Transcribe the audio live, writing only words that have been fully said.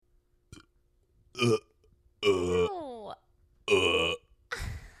No.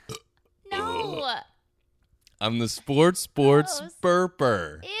 No. I'm the sports Gross.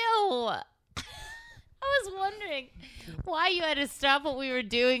 burper. Ew. I was wondering why you had to stop what we were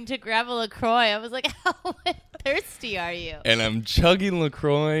doing to grab a LaCroix. I was like, how thirsty are you? And I'm chugging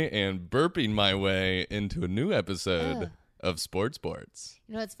LaCroix and burping my way into a new episode of Sports.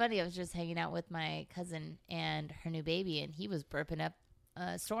 You know, it's funny. I was just hanging out with my cousin and her new baby, and he was burping up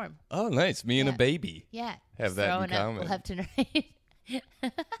a storm. Oh, nice. Me and a baby. Yeah. Have just that in throwing common. up left and right.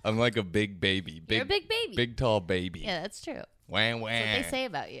 I'm like a big baby. You're a big baby. Big, tall baby. Yeah, that's true. Wah, wah. That's what they say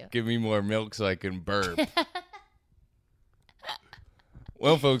about you. Give me more milk so I can burp.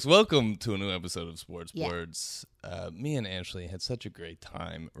 Well, folks, welcome to a new episode of Sports. Me and Ashley had such a great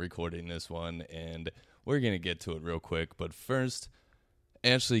time recording this one, and we're going to get to it real quick. But first,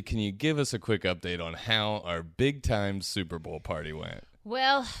 Ashley, can you give us a quick update on how our big-time Super Bowl party went?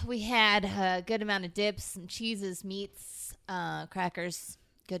 Well, we had a good amount of dips, some cheeses, meats, crackers,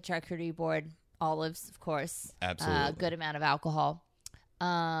 good charcuterie board, olives, of course. Absolutely. Good amount of alcohol.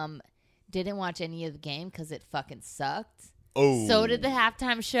 Didn't watch any of the game because it fucking sucked. Oh. So did the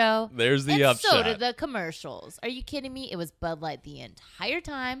halftime show. There's the and upshot. so did the commercials. Are you kidding me? It was Bud Light the entire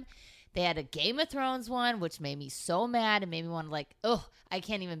time. They had a Game of Thrones one, which made me so mad and made me want to I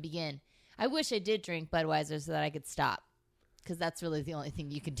can't even begin. I wish I did drink Budweiser so that I could stop. Because that's really the only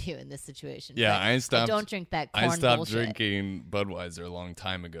thing you can do in this situation. Yeah, but I don't drink that corn I stopped bullshit. drinking Budweiser a long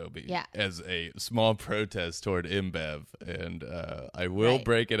time ago Yeah. as a small protest toward InBev. And I will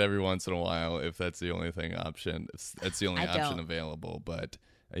break it every once in a while if that's the only option. If that's the only option available. But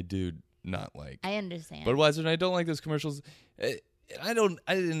I do not like I understand. Budweiser, and I don't like those commercials. I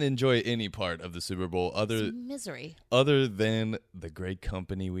didn't enjoy any part of the Super Bowl It's misery. other than the great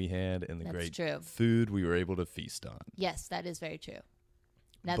company we had and the That's great true. food we were able to feast on. Yes, that is very true.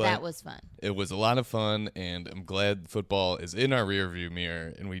 Now But that was fun. It was a lot of fun, and I'm glad football is in our rearview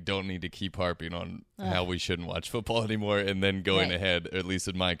mirror, and we don't need to keep harping on how we shouldn't watch football anymore, and then going ahead, or at least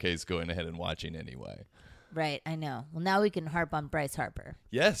in my case, going ahead and watching anyway. Right, I know. Well, now we can harp on Bryce Harper.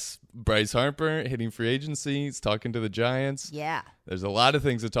 Yes, Bryce Harper hitting free agency. He's talking to the Giants. Yeah. There's a lot of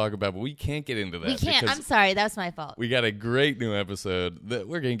things to talk about, but we can't get into that. We can't. I'm sorry. That was my fault. We got a great new episode that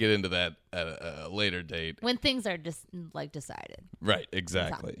we're going to get into that at a later date. When things are just decided. Right,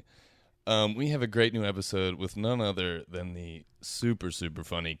 exactly. We have a great new episode with none other than the super, super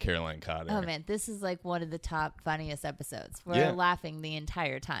funny Caroline Cotter. Oh, man. This is like one of the top funniest episodes. We're laughing the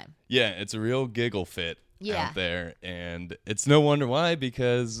entire time. Yeah, it's a real giggle fit out there. And it's no wonder why,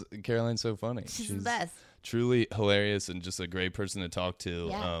 because Caroline's so funny. She's the best. Truly hilarious and just a great person to talk to.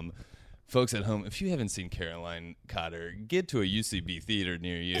 Yeah. Folks at home, if you haven't seen Caroline Cotter, get to a UCB theater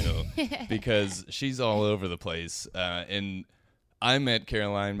near you because she's all over the place. And I met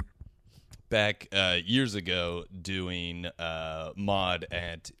Caroline back years ago doing Maud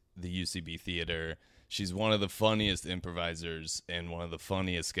at the UCB theater. She's one of the funniest improvisers and one of the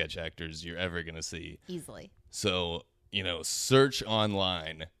funniest sketch actors you're ever going to see. Easily. So, search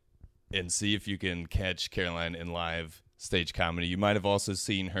online and see if you can catch Caroline in live stage comedy. You might have also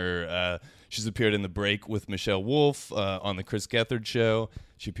seen her. She's appeared in The Break with Michelle Wolf on the Chris Gethard Show.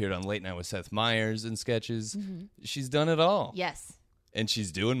 She appeared on Late Night with Seth Meyers in sketches. Mm-hmm. She's done it all. Yes. And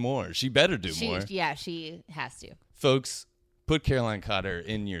she's doing more. She better do more. Yeah, she has to. Folks, put Caroline Cotter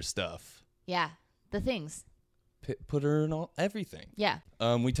in your stuff. Yeah, the things. Put her in everything. Yeah.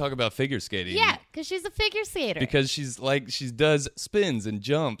 We talk about figure skating. Yeah, because she's a figure skater. Because she does spins and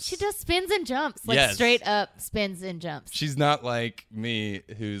jumps. She does spins and jumps. Straight up spins and jumps. She's not like me,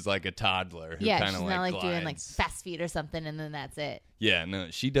 who's like a toddler. Who she's not like glides. doing like fast feet or something, and then that's it. Yeah,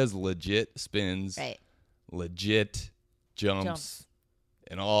 no, she does legit spins. Right. Legit jumps.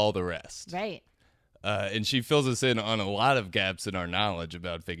 And all the rest. Right. And she fills us in on a lot of gaps in our knowledge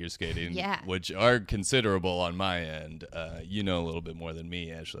about figure skating, which are considerable on my end. You know a little bit more than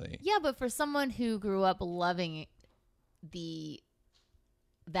me, Ashley. Yeah, but for someone who grew up loving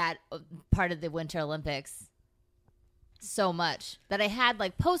that part of the Winter Olympics so much that I had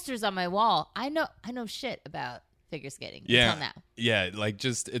like posters on my wall, I know shit about figure skating until now. Yeah,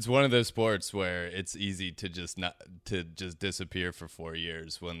 it's one of those sports where it's easy to just disappear for 4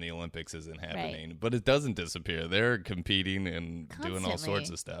 years when the Olympics isn't happening. Right. But it doesn't disappear. They're competing and doing all sorts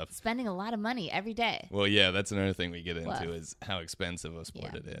of stuff. Spending a lot of money every day. Well, yeah, that's another thing we get into is how expensive a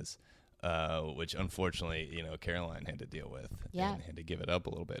sport it is. Which unfortunately, Caroline had to deal with and had to give it up a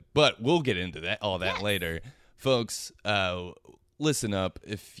little bit. But we'll get into that later. Folks, listen up.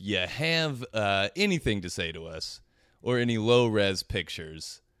 If you have anything to say to us or any low-res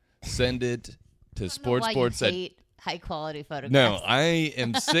pictures, send it to Why you hate high quality photographs. No, I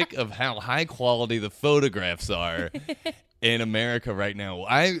am sick of how high quality the photographs are in America right now.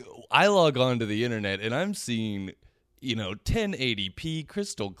 I log on to the internet and I'm seeing, 1080p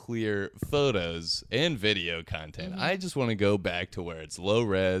crystal clear photos and video content. I just want to go back to where it's low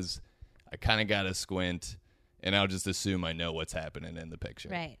res. I kind of got to squint, and I'll just assume I know what's happening in the picture.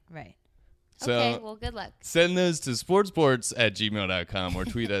 Right. So Okay, well, good luck. send those to sportsports@gmail.com or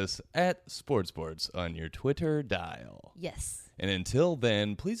tweet us at sportsports on your Twitter dial. Yes. And until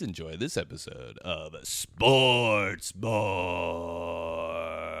then, please enjoy this episode of Sports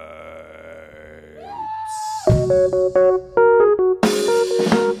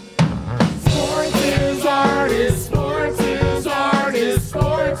Sports is art, is sports is art, is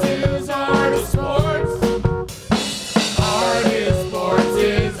sports is art, is sports. Art is sports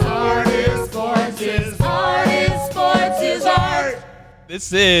is art, is sports is art, is sports is art.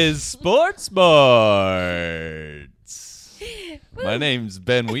 This is Sports My name's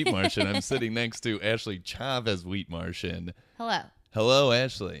Ben Wheatmarsh, and I'm sitting next to Ashley Chavez Wheatmarsh. And Hello. hello,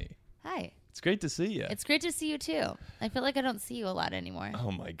 Ashley. Hi. It's great to see you. It's great to see you, too. I feel like I don't see you a lot anymore.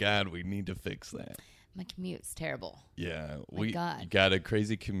 Oh, my God. We need to fix that. My commute's terrible. Yeah. My God. You got a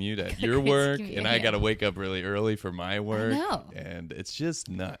crazy commute at your crazy work, commute, and I yeah. got to wake up really early for my work. know. And it's just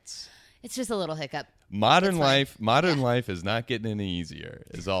nuts. It's just a little hiccup. Modern It's fine. life is not getting any easier,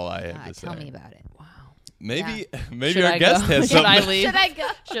 is all I have to God, say. tell me about it. Wow. Maybe Should our I guest go? has Should I something. leave? Should I go?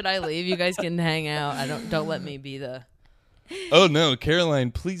 Should I leave? You guys can hang out. Don't let me be the. Oh, no,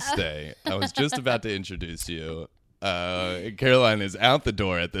 Caroline, please stay. I was just about to introduce you. Caroline is out the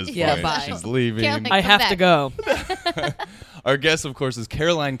door at this point. Yeah, bye. She's leaving. Caroline- I Come have back. to go. Our guest, of course, is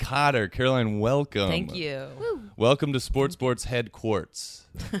Caroline Cotter. Caroline, welcome. Thank you. Welcome to Sports Headquarters.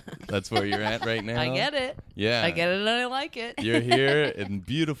 That's where you're at right now. I get it. Yeah. I get it and I like it. You're here in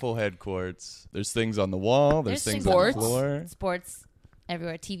beautiful headquarters. There's things on the wall. There's things on the Sports. floor. Sports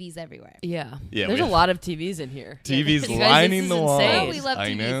everywhere. TVs everywhere. Yeah. Yeah, There's we- a lot of TVs in here. TVs You guys, lining this the is walls. insane. Oh, we love I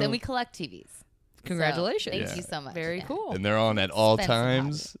TVs, know. and we collect TVs. Congratulations. So, Yeah. thank you so much. Very Yeah. cool. And they're on at all Expensive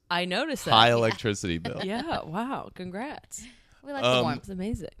times. I noticed that. High electricity bill. Yeah. Wow. Congrats. We like the Um, warmth. It's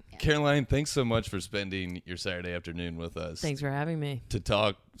amazing. Caroline, thanks so much for spending your Saturday afternoon with us. Thanks for having me. To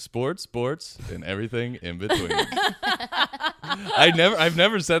talk sports, and everything in between. I've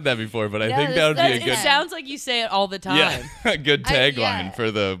never said that before, but I No, think that would be a It good sounds like you say it all the time. yeah, a good tagline yeah.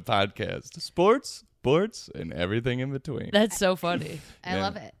 for the podcast. Sports, and everything in between. That's so funny. I Yeah.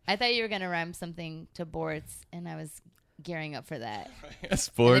 love it. I thought you were going to rhyme something to boards, and I was gearing up for that. And then he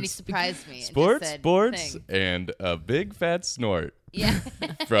sports, surprised me. and just sports, said, "Thing." and a big fat snort Yeah,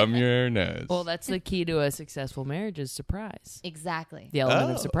 from your nose. Well, that's the key to a successful marriage is surprise. exactly. The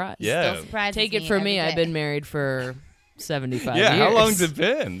element Oh, of surprise. yeah. Still surprises Take it me from me. every I've day. been married for 75 yeah, years. how long's it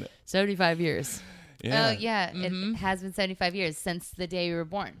been? 75 years. Yeah. Oh, yeah. It has been 75 years since the day you were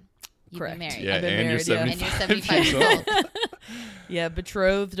born. You've Correct. been married. Yeah, I've been and married, you're yeah. 75, And you're 75 years old. Yeah,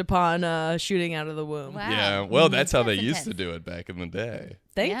 betrothed upon shooting out of the womb. Wow. Yeah, well, that's how they That's used to intense. do it back in the day.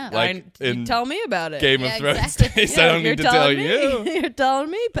 Thank Yeah. Like you in tell me about it. Game Yeah, of Thrones exactly. days. I don't you're need to tell telling me. you. You're telling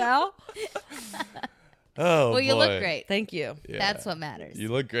me, pal. Oh, Well, you boy. look great. Thank you. Yeah. That's what matters. You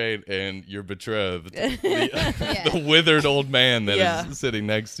look great, and you're betrothed. Yeah. The withered old man that is Yeah. sitting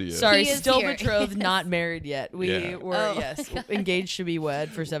next to you. Sorry, He is still here. betrothed, not married yet. We Yeah. were, Oh, yes, engaged to be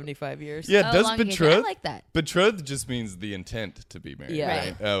wed for 75 years. Yeah, Oh, does long engagement. betrothed? I like that. Betrothed just means the intent to be married. Yeah.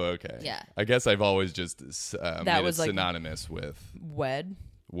 Right? Oh, okay. Yeah. I guess I've always just made was it like- synonymous with Wed.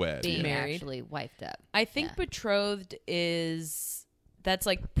 wed. Being yeah. married. actually wifed up. I think Yeah. betrothed that's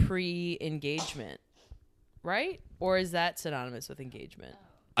like pre-engagement, right? Or is that synonymous with engagement?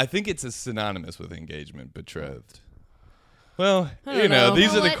 I think it's a synonymous with engagement, betrothed. Well, I don't know.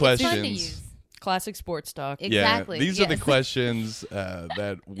 these You are know the what? It's fun to questions. use. Classic sports talk. Exactly. Yeah, these are the yes. questions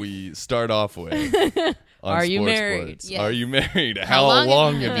that we start off with. On Are you Sports married? Sports. Yes. Are you married? How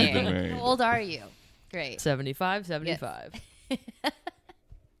long have you been married? How old are you? Great. 75.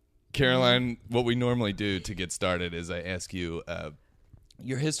 Caroline, what we normally do to get started is I ask you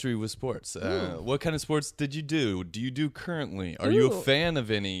your history with sports. What kind of sports did you do? Do you do currently? Are you a Ooh. fan of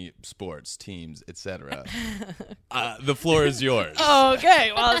any sports, teams, etc.? The floor is yours.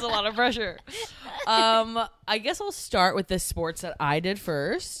 Okay, well, that's a lot of pressure. I guess I'll start with the sports that I did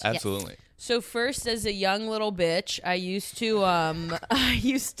first. Absolutely. So first, as a young little bitch, I used to,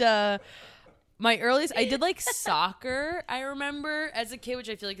 my earliest, I did like soccer, I remember, as a kid, which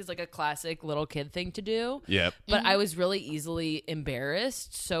I feel like is like a classic little kid thing to do. Yep. But I was really easily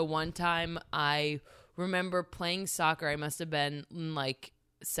embarrassed. So one time I remember playing soccer. I must have been in like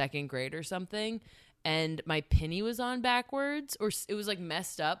second grade or something. and my penny was on backwards, or it was like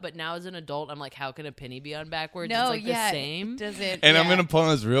messed up. But now as an adult, I'm like, how can a penny be on backwards? No, it's like yeah, the same. Does it? And yeah. I'm going to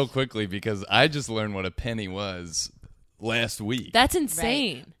pause real quickly because I just learned what a penny was last week. That's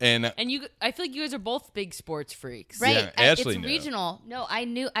insane. and I feel like you guys are both big sports freaks. Right. Yeah, Ashley it's knew. regional. No,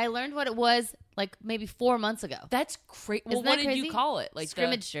 I learned what it was like maybe 4 months ago. That's crazy. Well, Isn't what that did crazy? you call it? Like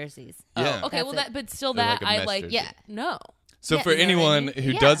Scrimmage jerseys. Yeah. Oh, okay. That's Well, it. but still, They're that like a I mesh like. jersey. Yeah. No. so Yeah, for you know what I anyone mean?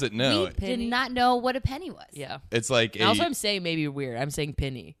 who Yeah, doesn't know, we Penny. did not know what a penny was. Yeah. it's like a Also, I'm saying maybe weird. I'm saying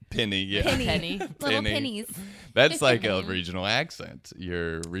penny. penny. Yeah. Penny. Little Penny. pennies. That's like a regional accent.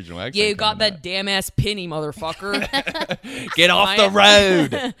 Your regional accent. Yeah, you got coming that damn ass penny, motherfucker. out. Get off the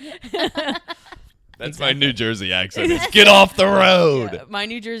road. That's my New Jersey accent. It's get off the road. Yeah, my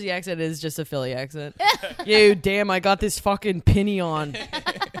New Jersey accent is just a Philly accent. You damn, I got this fucking penny on.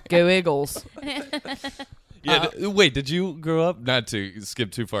 Go Eagles. Yeah. Wait, did you grow up? Not to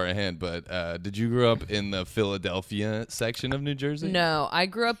skip too far ahead, but did you grow up in the Philadelphia section of New Jersey? No, I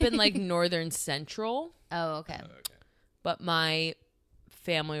grew up in like northern central, Oh, okay. but my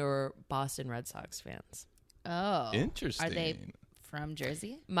family were Boston Red Sox fans. Oh. Interesting. Are they from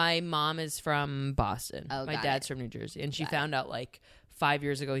Jersey? My mom is from Boston. Oh, my got dad's it. from New Jersey, and she Got found out like 5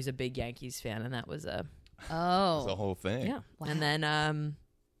 years ago he's a big Yankees fan, and that was a It's the Oh. whole thing. yeah. Wow. And then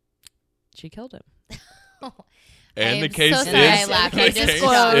she killed him. And I the am case so is sorry I laughed. I the case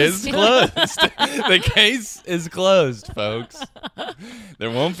disclosed. is closed. The case is closed, folks. There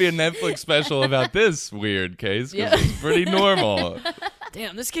won't be a Netflix special about this weird case because Yeah. it's pretty normal.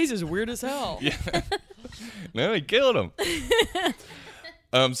 Damn, this case is weird as hell. Yeah. No, he killed him.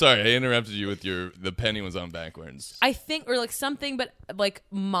 Sorry, I interrupted you with the penny was on backwards. I think, or like something, but like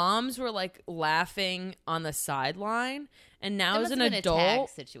moms were like laughing on the sideline, and now That as must an have been a tag adult,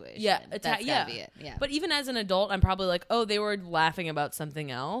 situation. yeah, That's yeah. gotta be it. Yeah. But even as an adult, I'm probably like, oh, they were laughing about something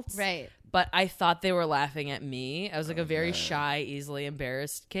else, Right. But I thought they were laughing at me. I was like a very shy, easily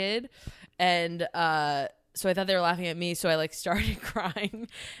embarrassed kid, and so I thought they were laughing at me. So I like started crying,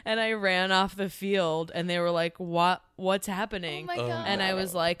 and I ran off the field, and they were like, What's happening?" Oh my god. And I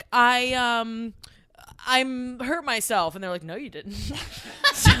was like, I'm hurt myself, and they're like, no, you didn't.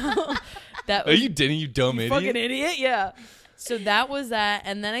 So that Oh, was you didn't, you dumb idiot. fucking idiot. Yeah. So that was that,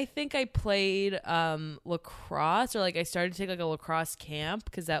 and then I think I played lacrosse, or like I started to take like a lacrosse camp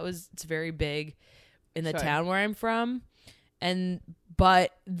because it's very big in the Sure. town where I'm from,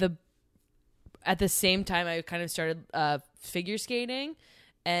 but at the same time I kind of started figure skating,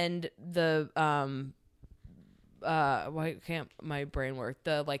 and the why can't my brain work?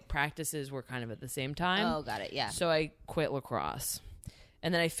 The like practices were kind of at the same time. Oh, got it. Yeah. So I quit lacrosse.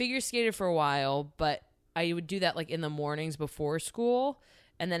 And then I figure skated for a while, but I would do that like in the mornings before school.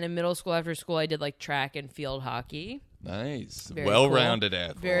 And then in middle school, after school, I did like track and field hockey. Nice. Very Well-rounded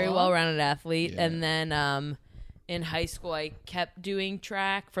athlete. Very Cool. well-rounded athlete. Yeah. And then in high school, I kept doing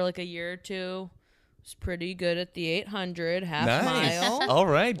track for like a year or two. Was pretty good at the 800 half Nice. mile. All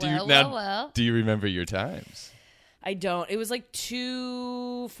right. Well. Do you remember your times? I don't. It was like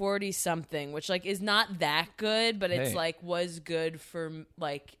 240 something, which like is not that good, but it's Hey. like was good for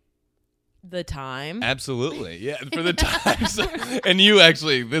like the time. Absolutely. Yeah, for the times. And you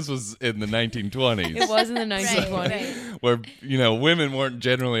actually, this was in the 1920s. It was in the Right, 1920s. right. Where, women weren't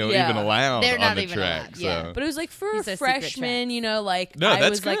generally Yeah. even allowed They're on not the even track. allowed, yeah. So. But it was like for These are secret freshmen, tracks. like No, I that's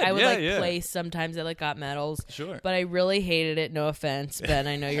was like good. I would Yeah, like yeah. place sometimes. I like got medals. Sure. But I really hated it. No offense, Ben.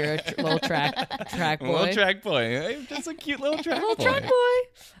 I know you're a little track boy. Little track boy. Hey, Just a cute little track Little boy. track boy.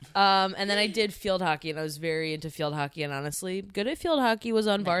 And then I did field hockey, and I was very into field hockey, and honestly, good at field hockey. Was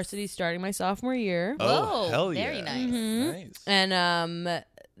on varsity starting my sophomore year. Oh, Whoa, hell yeah. very nice. Nice. And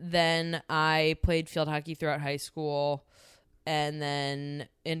then I played field hockey throughout high school, and then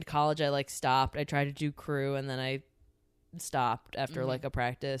in college I like stopped. I tried to do crew, and then I stopped after like a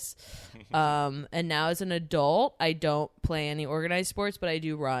practice. And now as an adult, I don't play any organized sports, but I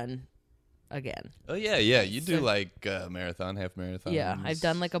do run again. Oh, yeah, yeah. You do like marathon, half marathons. Yeah, I've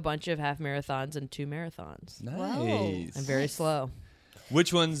done like a bunch of half marathons and 2 marathons. Nice. I'm very slow.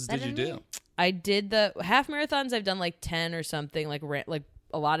 Which ones did Better you than do? me. I did the half marathons. I've done like 10 or something, like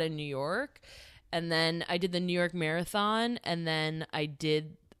a lot in New York. And then I did the New York Marathon. And then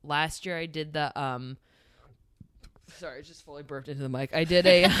last year I did the, sorry, I just fully burped into the mic. I did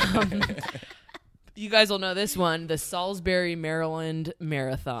a, you guys will know this one, the Salisbury, Maryland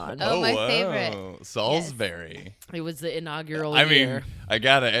Marathon. Oh, my wow. favorite. Salisbury. It was the inaugural I mean, year. I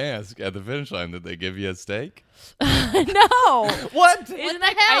got to ask, at the finish line, did they give you a steak? No. What? Isn't the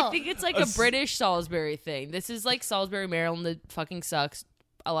that, hell? I think it's like a British Salisbury thing. This is like Salisbury, Maryland. That fucking sucks.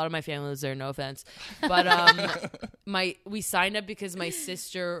 A lot of my family lives there. No offense, but we signed up because my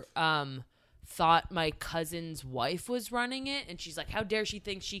sister thought my cousin's wife was running it, and she's like, how dare she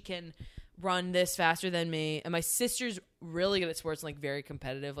think she can run this faster than me. And my sister's really good at sports and like very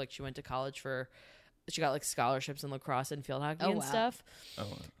competitive. Like she went to college she got like scholarships in lacrosse and field hockey and stuff.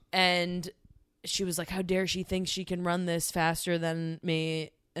 And she was like, how dare she think she can run this faster than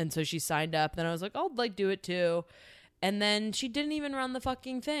me. And so she signed up. Then I was like, I'll like do it too. And then she didn't even run the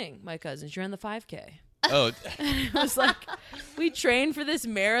fucking thing, my cousin. She ran the 5K. Oh. I was like, we trained for this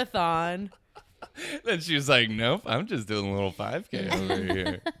marathon. Then she was like, nope, I'm just doing a little 5K over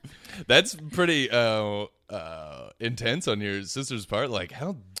here. That's pretty intense on your sister's part. Like,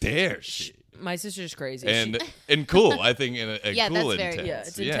 how dare she? My sister's crazy. And cool. I think in a Yeah, cool that's very- intense. Yeah,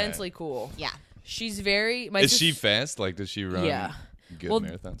 it's intensely cool. Yeah. She's very. Is she fast? Like, does she run good Well,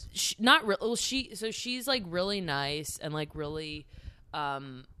 marathons? Not real. Well, she's like really nice and like really,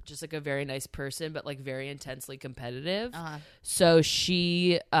 just like a very nice person, but like very intensely competitive. So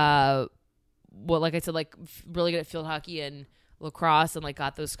she, like I said, like really good at field hockey and lacrosse, and like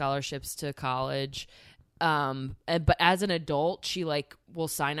got those scholarships to college. But as an adult, she like will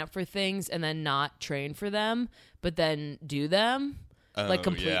sign up for things and then not train for them, but then do them. Like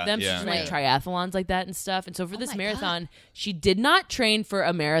complete them. Yeah. She's like Right. triathlons like that and stuff. And so for this my marathon, she did not train for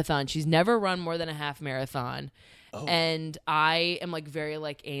a marathon. She's never run more than a half marathon. And I am like very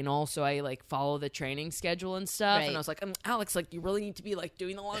like anal, so I like follow the training schedule and stuff. Right. And I was like, Alex, like you really need to be like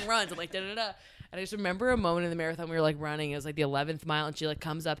doing the long runs and like da da da. And I just remember a moment in the marathon we were like running. It was like the 11th mile, and she like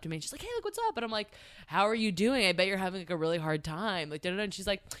comes up to me and she's like, "Hey, like what's up?" And I'm like, "How are you doing? I bet you're having like a really hard time." Like da da da. And she's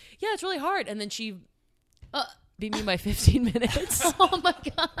like, "Yeah, it's really hard." And then she beat me by 15 minutes. Oh my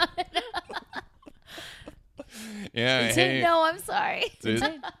god. Yeah. Hey, No, I'm sorry. dude,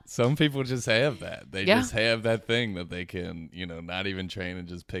 some people just have that. They Yeah. just have that thing that they can, not even train and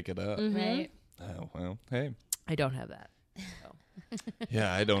just pick it up. Right. Oh, well, hey. I don't have that.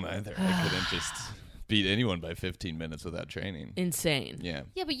 Yeah, I don't either. I couldn't just beat anyone by 15 minutes without training. Insane. Yeah.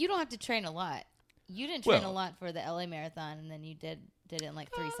 Yeah, but you don't have to train a lot. You didn't train Well- a lot for the LA marathon, and then you did it in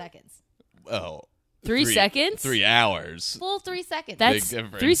like 3 seconds. Oh. 3 seconds? 3 hours. Full 3 seconds. That's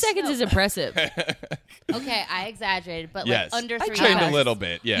difference. 3 seconds is impressive. Okay, I exaggerated, but Yes. like under I 3 trained hours. a little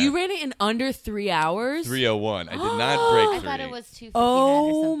bit, yeah. You ran it in under 3 hours? 3:01. I did not break 3. I thought it was 2:59 or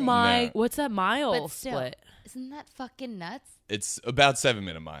Oh something. my! No. What's that mile But still, split? isn't that fucking nuts? It's about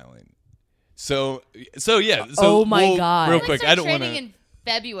 7-minute miling. So yeah. So Oh my God. Real Like quick, start I don't want training to. in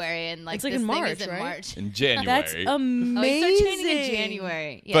February, and like It's like this in thing March, is in right? March. In January. That's amazing. Oh, you start training in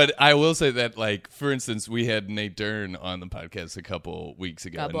January. Yeah. But I will say that, like, for instance, we had Nate Dern on the podcast a couple weeks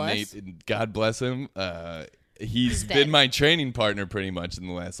ago. God and bless. Nate, God bless him. He's dead. been my training partner pretty much in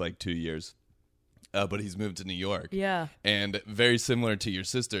the last, like, 2 years. But he's moved to New York. Yeah. And very similar to your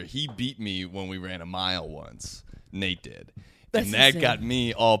sister, he beat me when we ran a mile once. Nate did. That's and that insane. got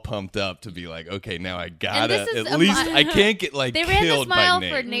me all pumped up to be like, okay, now I gotta this is at a least mi- I can't get like they ran this killed mile by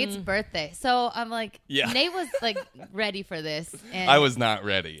for Nate. Nate's birthday, so I'm like, Yeah. Nate was like ready for this. And I was not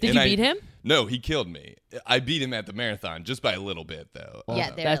ready. Did And you I- beat him? No, he killed me. I beat him at the marathon just by a little bit though. Yeah,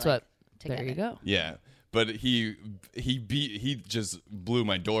 they were, That's like, what. together. There you go. Yeah. But he just blew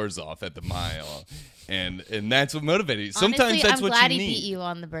my doors off at the mile. And that's what motivated me. Sometimes Honestly, that's I'm what glad you he need. beat you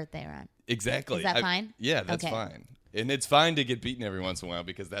on the birthday run. Exactly. Is that fine? Yeah, that's Okay. fine. And it's fine to get beaten every once in a while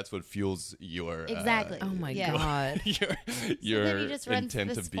because that's what fuels your Exactly. Oh my Yeah. God. your So your then you just run intent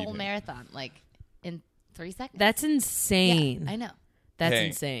this of beating. full marathon like in 3 seconds. That's yeah, insane. I know. That's Hey,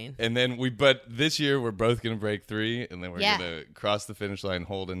 insane. And then but this year we're both gonna break 3, and then we're Yeah. gonna cross the finish line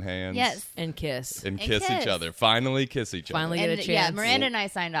holding hands. Yes. And kiss. And And kiss kiss. each other. Finally kiss each Finally other. get a And yeah, chance. Miranda and I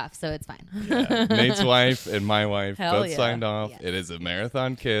signed off, so it's fine. Yeah. Nate's wife and my wife Hell both yeah. signed off. Yes. It is a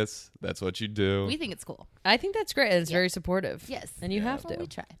marathon kiss. That's what you do. We think it's cool. I think that's great. And it's Yeah. very supportive. Yes. And you have Well, to. we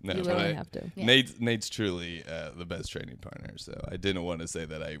try. No, You but literally I- have to. Yeah. Nate's truly the best training partner, so I didn't want to say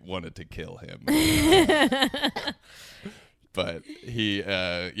that I wanted to kill him. But he,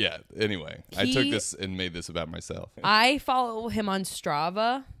 anyway, I took He- this and made this about myself. I follow him on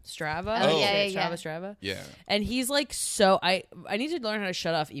Strava. Oh, yeah, yeah, Strava. Yeah. And he's like I need to learn how to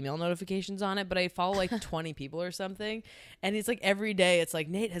shut off email notifications on it, but I follow like 20 people or something. And it's like every day it's like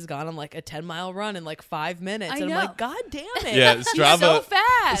Nate has gone on like a 10-mile run in like 5 minutes. I and know. I'm like, God damn it. Yeah, He's Strava. so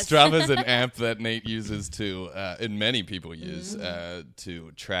fast. Strava is an app that Nate uses to, and many people use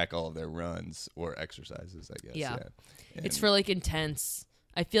to track all of their runs or exercises, I guess. Yeah. And It's for like intense.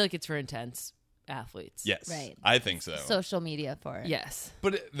 I feel like it's for intense athletes. yes, Right. I think so. Social media for it. Yes.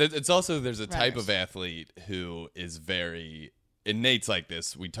 But it's also there's a type Runners. of athlete who is very, and Nate's like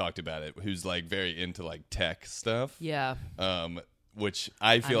this. We talked about it. Who's like very into like tech stuff. Yeah. which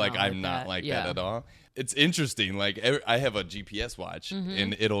I feel I'm like not I'm like not that. like Yeah. that at all. It's interesting. Like I have a GPS watch,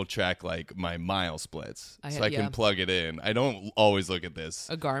 and it'll track like my mile splits, I so ha- I can yeah. plug it in. I don't always look at this,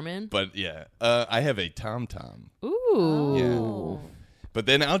 A Garmin. but yeah, I have a TomTom. Ooh. But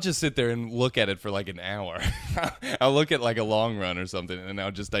then I'll just sit there and look at it for like an hour. I'll look at like a long run or something, and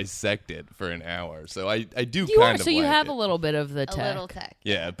I'll just dissect it for an hour. So I do You kind are, of so you like have it. a little bit of the A tech. little tech.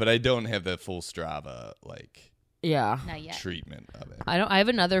 Yeah, but I don't have the full Strava like Yeah. Not yet. treatment of it. I have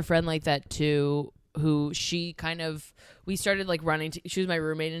another friend like that too, who we started like running. She was my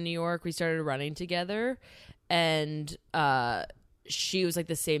roommate in New York. We started running together, and she was like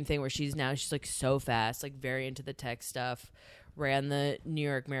the same thing where she's like so fast, like very into the tech stuff. Ran the New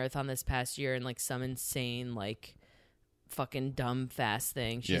York Marathon this past year and like some insane like fucking dumb fast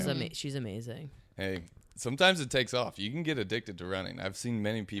thing. She's Yeah. she's amazing. Hey, sometimes it takes off. You can get addicted to running. I've seen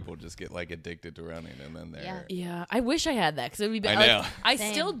many people just get like addicted to running, and then they're Yeah, I wish I had that because it would be. I Like, know. I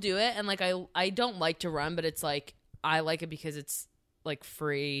Same. still do it, and like I don't like to run, but it's like I like it because it's like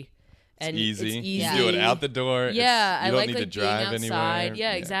free and easy. It's easy. You can do it out the door. Yeah, you I don't like need like to drive being outside. anywhere.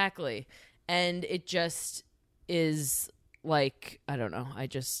 Yeah, exactly. And it just is like I don't know. I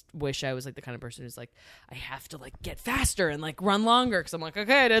just wish I was like the kind of person who's like I have to like get faster and like run longer because I'm like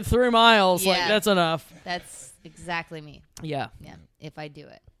okay, I did 3 miles. Like Yeah. that's enough. That's exactly me. Yeah, Yeah, if I do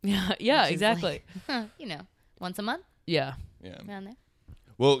it. yeah, Which is exactly. like, once a month Yeah. Yeah. around there.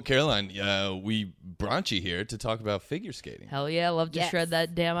 Well, Caroline, we brought you here to talk about figure skating. Hell yeah, love to Yes. shred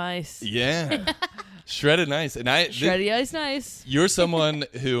that damn ice. Yeah. Shredded nice. And Shreddy ice, nice. you're someone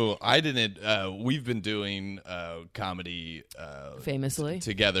who I didn't we've been doing comedy Famously.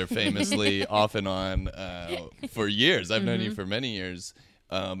 together famously off and on for years. I've known you for many years.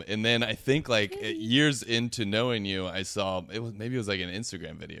 And then I think like years into knowing you, I saw maybe it was like an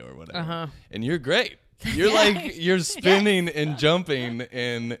Instagram video or whatever. And you're great. You're like you're spinning and jumping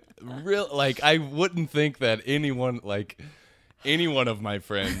and real like I wouldn't think that any one of my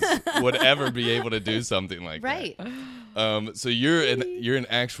friends would ever be able to do something like Right. that. So you're an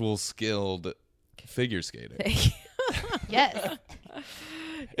actual skilled figure skater. Yes.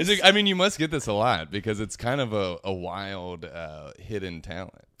 I mean, you must get this a lot because it's kind of a wild hidden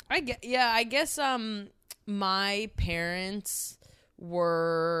talent. I guess my parents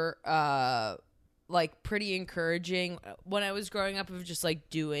were like pretty encouraging when I was growing up of just like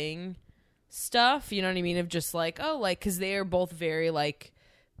doing stuff, you know what I mean, of just like because they are both very like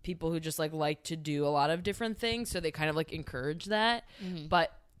people who just like to do a lot of different things, so they kind of like encourage that.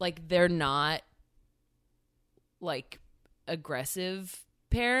 But like they're not like aggressive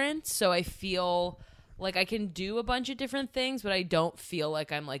parents, so I feel like I can do a bunch of different things, but I don't feel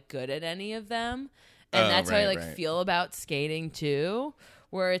like I'm like good at any of them. And that's how I like feel about skating too,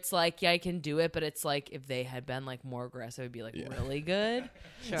 where it's like, yeah, I can do it, but it's like if they had been like more aggressive, it'd be like really good.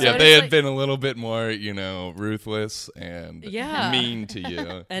 Yeah, So if they it's had been a little bit more, ruthless and mean to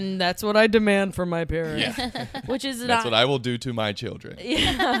you. And that's what I demand from my parents. Yeah. Which is That's what I will do to my children.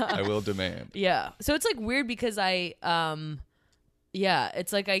 Yeah. I will demand. Yeah. So it's like weird because it's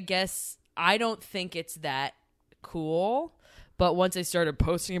like I guess I don't think it's that cool. But once I started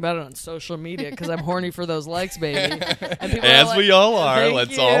posting about it on social media, because I'm horny for those likes, baby. And people As are like, we all are. "Thank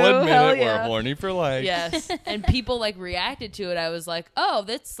Let's you. all admit Hell it. yeah." We're horny for likes. Yes. And people like reacted to it. I was like, oh,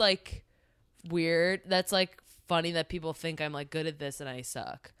 that's like weird. That's like funny that people think I'm like good at this and I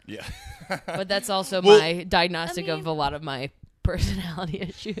suck. Yeah. But that's also Well, my diagnostic of a lot of my personality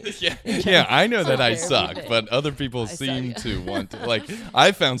issues. Yeah, I know that I Therapy suck, thing. but other people seem to want to. Like,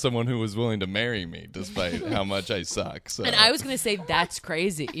 I found someone who was willing to marry me despite how much I suck. So. And I was going to say, that's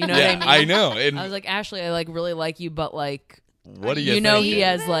crazy. You know yeah, what I mean? know. And I was like, Ashley, I like really like you, but like, what do you think? know he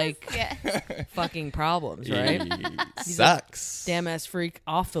has like Yeah. fucking problems, right? He sucks. Damn ass freak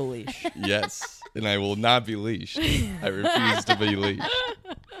off the leash. Yes, and I will not be leashed. I refuse to be leashed.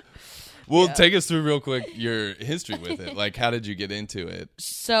 Well, take us through real quick your history with it. Like, how did you get into it?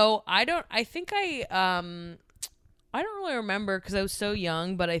 So I don't really remember because I was so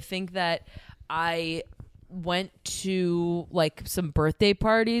young, but I think that I went to like some birthday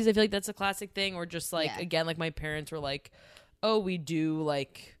parties. I feel like that's a classic thing, or just like again, like my parents were like, "Oh, we do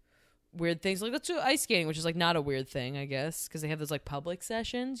like weird things. Like let's do ice skating," which is like not a weird thing, I guess, because they have those like public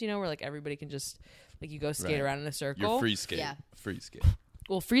sessions, where like everybody can just like you go skate around in a circle. Your free skate. Yeah. Free skate.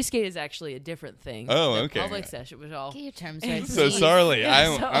 Well, free skate is actually a different thing. Oh, The okay. Public session was all. Get your terms right. So please. sorry,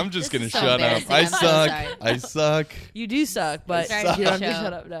 I'm just gonna this is so shut up. embarrassing. I I'm so suck. sorry. I suck. You do suck, but Sorry you don't have to to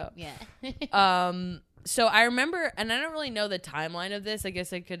shut show. up. No. Yeah. So I remember, and I don't really know the timeline of this. I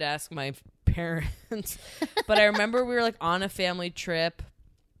guess I could ask my parents, but I remember we were like on a family trip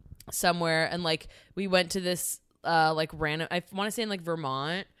somewhere, and like we went to this like random. I want to say in like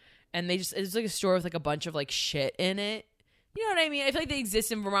Vermont, and it's like a store with like a bunch of like shit in it. You know what I mean? I feel like they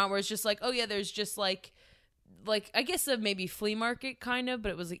exist in Vermont where it's just like, oh yeah, there's just like I guess a maybe flea market kind of,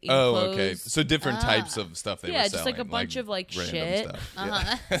 but it was like enclosed. Oh, okay. So different types of stuff they were selling. Yeah, just like a bunch of like shit.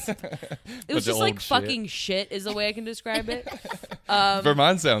 Stuff. It was just like fucking shit is the way I can describe it.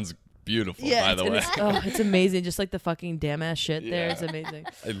 Vermont sounds beautiful, by the way. It's amazing. Just like the fucking damn ass shit there. It's amazing.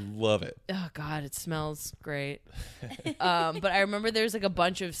 I love it. Oh God, it smells great. But I remember there's like a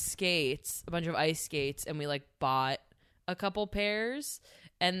bunch of ice skates, and we like bought a couple pairs.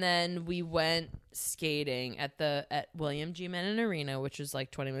 And then we went skating at William G. Menon Arena, which was like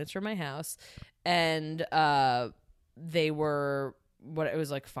 20 minutes from my house. And it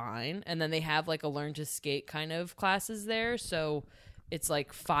was like fine. And then they have like a learn to skate kind of classes there. So it's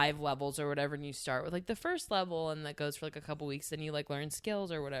like 5 levels or whatever. And you start with like the first level, and that goes for like a couple weeks. And you like learn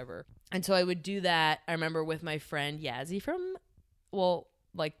skills or whatever. And so I would do that. I remember with my friend Yazzie from,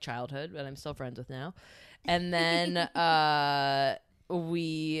 like childhood, but I'm still friends with now. And then I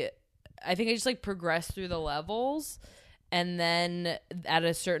think I just like progressed through the levels, and then at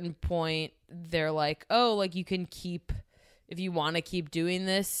a certain point they're like, oh, like you can if you want to keep doing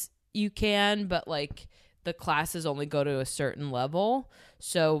this, you can, but like the classes only go to a certain level.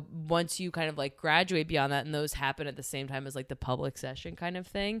 So once you kind of like graduate beyond that, and those happen at the same time as like the public session kind of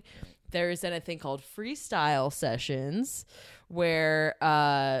thing, there's then a thing called freestyle sessions where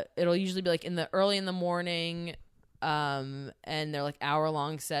it'll usually be like early in the morning. And they're like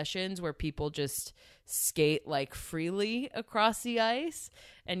hour-long sessions where people just skate like freely across the ice,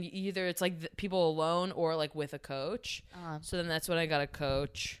 and either it's like people alone or like with a coach. So then that's when I got a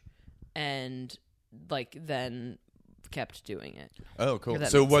coach, and like then kept doing it. Oh, cool.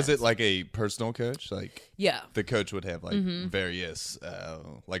 So was it like a personal coach? Like, yeah, the coach would have like various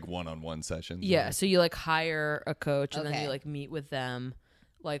like one-on-one sessions. Yeah, so you like hire a coach, and then you like meet with them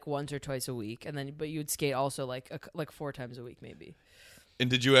like once or twice a week, and then but you would skate also like 4 times a week maybe. And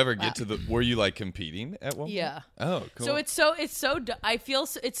did you ever get to were you like competing at one point? Yeah. Oh, cool. So I feel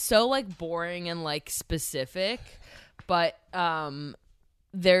it's so like boring and like specific, but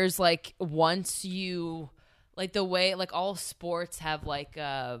there's like once you like the way like all sports have like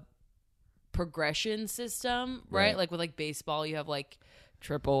a progression system, right? Like with like baseball you have like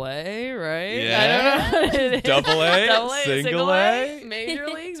AAA, right? Yeah. I don't know. Double A, single A, major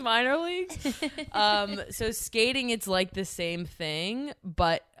leagues, minor leagues. So skating, it's like the same thing,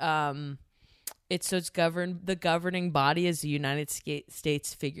 but it's governed. The governing body is the United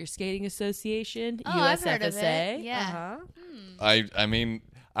States Figure Skating Association, USFSA. I've heard of it. Yeah. I mean,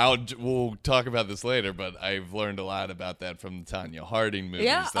 we'll talk about this later, but I've learned a lot about that from the Tanya Harding movies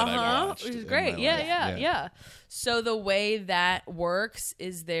that I watched. Which is great. Yeah. So the way that works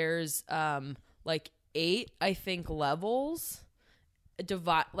is there's like 8, I think, levels.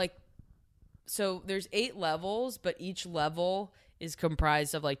 So there's 8 levels, but each level is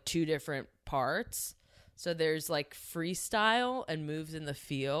comprised of like 2 different parts. So there's like freestyle and moves in the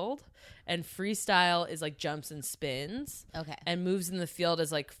field. And freestyle is like jumps and spins. Okay. And moves in the field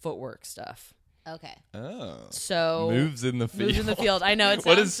is like footwork stuff. Okay. Oh. So moves in the field. Moves in the field. I know it's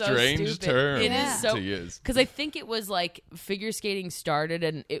what a so strange stupid. term It is so to use. because I think it was like figure skating started,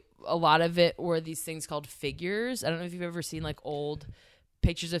 and a lot of it were these things called figures. I don't know if you've ever seen like old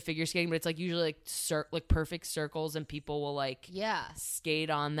pictures of figure skating, but it's like usually like perfect circles, and people will like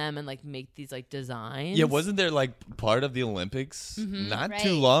skate on them and like make these like designs. Yeah, wasn't there like part of the Olympics not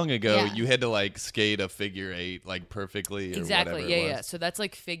too long ago? You had to like skate a figure 8 like perfectly. Exactly. Or whatever Yeah. So that's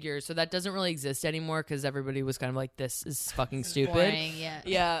like figures. So that doesn't really exist anymore because everybody was kind of like, this is fucking stupid. Boring,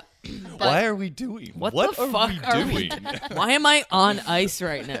 Yeah. Why are we doing? What the fuck are we doing? Why am I on ice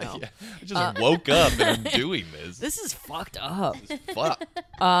right now? I just woke up and I'm doing this. This is fucked up. Fuck.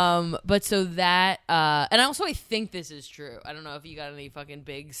 But so that, and also I think this is true. I don't know if you got any fucking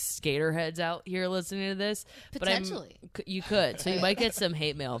big skater heads out here listening to this. Potentially. But you could. So you might get some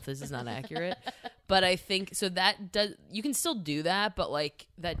hate mail if this is not accurate. But I think, so that does, you can still do that, but like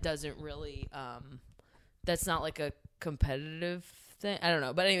that doesn't really, that's not like a competitive thing. I don't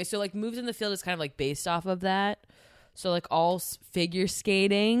know. But anyway, so like moves in the field is kind of like based off of that. So like all figure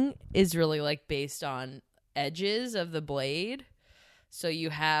skating is really like based on edges of the blade. So you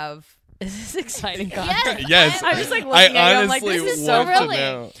have, is this exciting? Yes. I'm just like looking I at you. I'm like, honestly this is so want to really.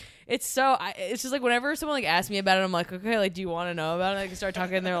 know. It's it's just like whenever someone like asks me about it, I'm like, okay, like, do you want to know about it? I can start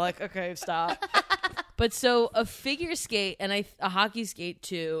talking, and they're like, okay, stop. But so a figure skate and a hockey skate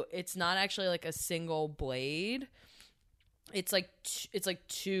too, it's not actually like a single blade. It's like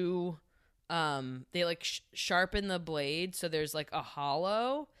two. They like sharpen the blade, so there's like a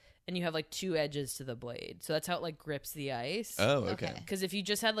hollow, and you have like 2 edges to the blade. So that's how it like grips the ice. Oh, okay. Okay. Because if you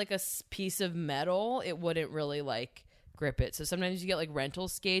just had like a piece of metal, it wouldn't really like grip it. So sometimes you get like rental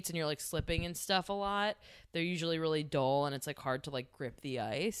skates and you're like slipping and stuff a lot. They're usually really dull and it's like hard to like grip the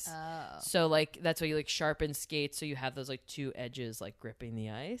ice. Oh. So like that's why you like sharpen skates so you have those like 2 edges like gripping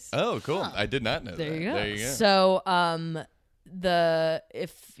the ice. Oh, cool. I did not know There that. you go. There you go. So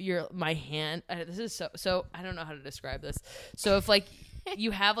if you're my hand, this is so I don't know how to describe this. So if like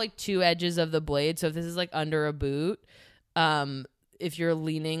you have like 2 edges of the blade, so if this is like under a boot, if you're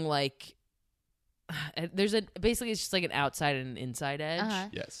leaning like basically it's just like an outside and an inside edge. Uh-huh.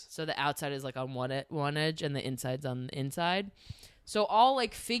 Yes. So the outside is like on one edge and the inside's on the inside. So all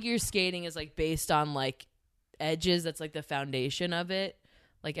like figure skating is like based on like edges. That's like the foundation of it.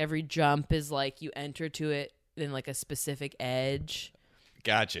 Like every jump is like you enter to it in like a specific edge.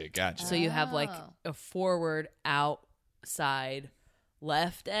 Gotcha. So you have like Oh. a forward, outside,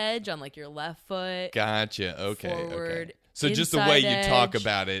 left edge on like your left foot. Gotcha. Okay. Forward, Okay. So just the way you inside talk edge.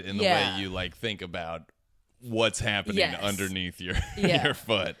 about it and the Yeah. way you like think about what's happening Yes. underneath your Yeah. your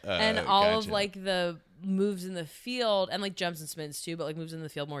foot. And all of Gotcha. like the moves in the field and like jumps and spins too, but like moves in the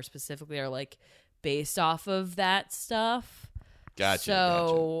field more specifically are like based off of that stuff. Gotcha.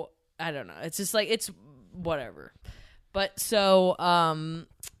 So I don't know. It's just like it's whatever. But so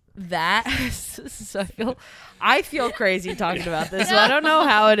that so I feel crazy talking about this. So I don't know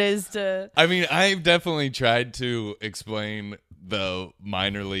how it is to I mean, I've definitely tried to explain the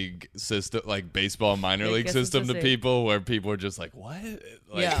minor league system, like baseball minor I league guess it's system the to same. people where people are just like, what?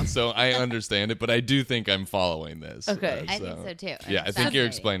 Like, Yeah. So I understand it, but I do think I'm following this. Okay. I think so too. Yeah, I think Sounds you're great.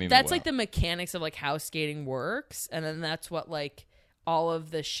 explaining that's it well. like the mechanics of like how skating works, and then that's what like all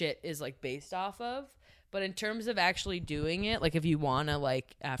of the shit is like based off of. But in terms of actually doing it, like if you want to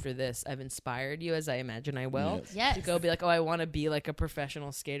like after this, I've inspired you, as I imagine I will, Yes. to go be like, oh, I want to be like a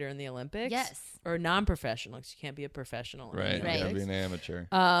professional skater in the Olympics. Yes. Or non-professional, because you can't be a professional. in the Right. You Right. gotta be Olympics.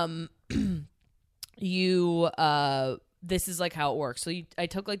 an amateur. This is like how it works. So I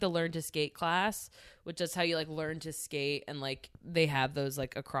took like the learn to skate class, which is how you like learn to skate, and like they have those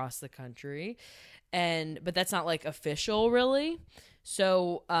like across the country, but that's not like official really.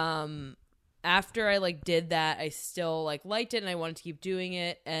 So after I like did that, I still like liked it and I wanted to keep doing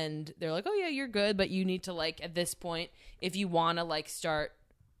it, and they're like, oh yeah, you're good, but you need to like at this point, if you want to like start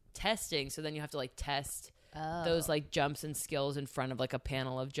testing, so then you have to like test those like jumps and skills in front of like a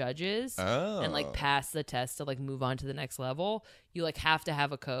panel of judges and like pass the test to like move on to the next level. You like have to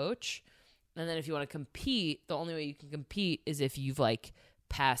have a coach, and then if you want to compete, the only way you can compete is if you've like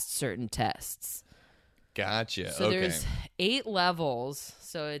passed certain tests. Gotcha. So okay. there's 8 levels.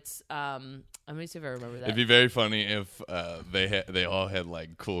 So it's let me see if I remember that. It'd be very funny if they all had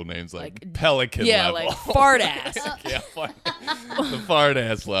like cool names like Like- Pelican yeah, level. like fart ass. Yeah, the fart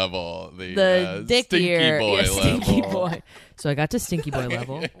ass level, The dick stinky ear, boy yeah, level. stinky boy. So I got to stinky boy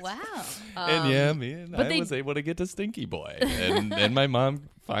level. Wow. And yeah, me and but I they- was able to get to stinky boy, and my mom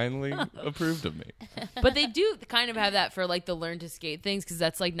finally approved of me. But they do kind of have that for like the learn to skate things, because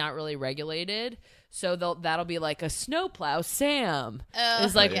that's like not really regulated. So that'll be like a snowplow Sam Oh,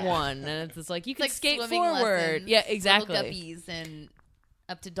 is like yeah. one, and it's just like you It's can like skate swimming forward. lessons, Yeah, little exactly. guppies and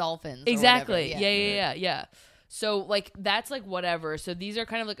up to dolphins. or Exactly. whatever. Yeah. So like that's like whatever. So these are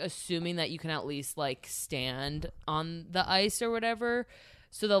kind of like assuming that you can at least like stand on the ice or whatever.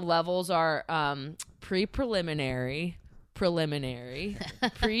 So the levels are preliminary,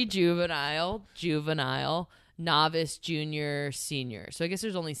 pre-juvenile, juvenile, novice, junior, senior. So I guess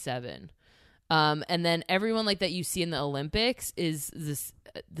there's only 7. And then everyone like that you see in the Olympics is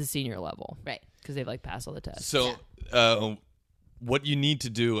the senior level, Right. because they've like passed all the tests. So, what you need to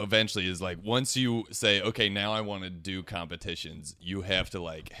do eventually is like once you say, okay, now I want to do competitions, you have to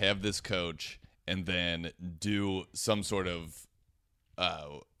like have this coach and then do some sort of.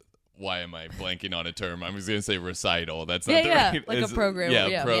 Why am I blanking on a term? I was going to say recital. That's not Yeah, the yeah, right. like a is- program, Yeah,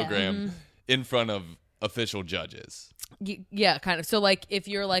 yeah. program in front of official judges. Yeah, kind of. So like if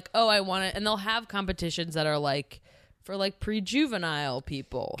you're like, oh, I want to, and they'll have competitions that are like for like pre-juvenile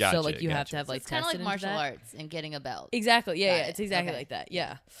people. Gotcha, so like you have gotcha. to have So like it's kind of tested like into martial that. arts and getting a belt. Exactly. Yeah, Got yeah. it. It's exactly Okay. like that.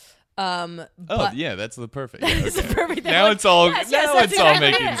 Yeah. Oh, But- yeah, that's the perfect. Yeah, That's the okay. perfect thing. Now Like, it's all yes, now that's it's all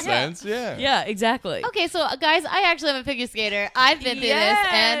exactly making it. sense. Yeah. Yeah, exactly. Okay, so guys, I actually am a figure skater. I've been through this,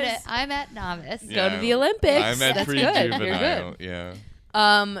 and Yes. I'm at novice. Go to the Olympics. I'm at That's good. pre-juvenile. You're good.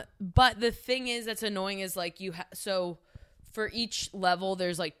 Yeah. But the thing is that's annoying is like so for each level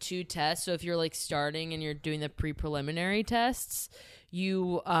there's like 2 tests. So if you're like starting and you're doing the preliminary tests,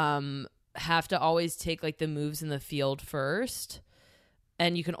 you have to always take like the moves in the field first.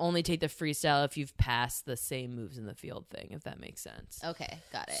 And you can only take the freestyle if you've passed the same moves in the field thing, if that makes sense. Okay,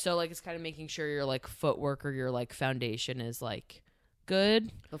 got it. So, like, it's kind of making sure your, like, footwork or your, like, foundation is, like,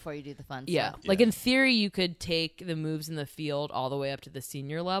 good. Before you do the fun Yeah. stuff. Like, in theory, you could take the moves in the field all the way up to the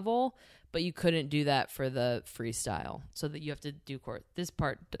senior level, but you couldn't do that for the freestyle. So that you have to do court. This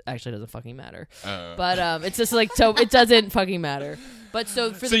part actually doesn't fucking matter. But it's just, like, so it doesn't fucking matter. But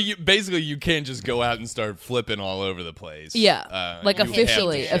so for you basically you can't just go out and start flipping all over the place. Yeah. Like, you have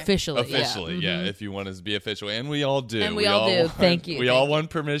officially. to. Officially, Yeah. If you want us to be official, and we all do. And we all do. Thank you. We all want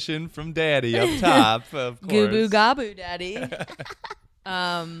permission from Daddy up top, of course. Goo gaboo, daddy.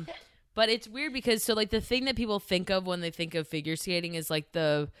 But it's weird because so like the thing that people think of when they think of figure skating is like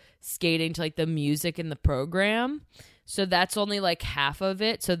the skating to like the music in the program. So that's only like half of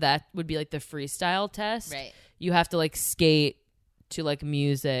it. So that would be like the freestyle test. Right. You have to like skate to like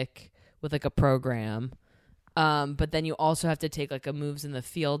music with like a program. But then you also have to take like a moves in the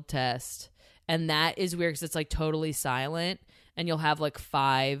field test. And that is weird because it's like totally silent. And you'll have like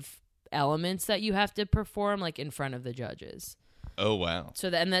 5 elements that you have to perform like in front of the judges. Oh wow! So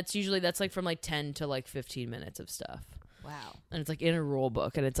that's like from like 10 to like 15 minutes of stuff. Wow. And it's like in a rule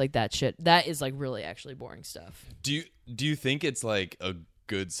book, and it's like that shit. That is like really actually boring stuff. Do you think it's like a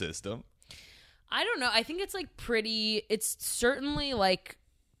good system? I don't know. I think it's like pretty. It's certainly like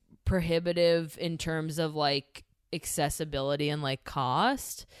prohibitive in terms of like accessibility and like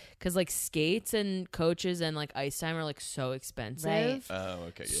cost, because like skates and coaches and like ice time are like so expensive. Right. Oh,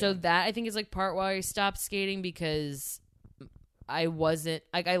 okay. Yeah. So that I think is like part why I stopped skating, because I wasn't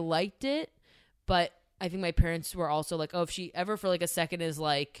like I liked it, but I think my parents were also like, oh, if she ever for like a second is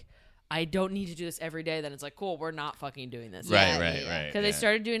like, I don't need to do this every day, then it's like, cool, we're not fucking doing this. Right. Because I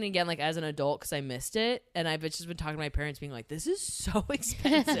started doing it again like as an adult because I missed it, and I've just been talking to my parents being like, this is so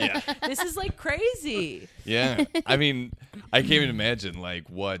expensive. This is like crazy. Yeah. I mean, I can't even imagine like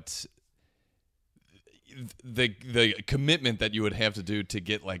what the commitment that you would have to do to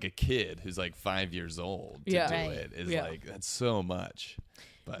get like a kid who's like 5 years old to do Right. it is like, that's so much.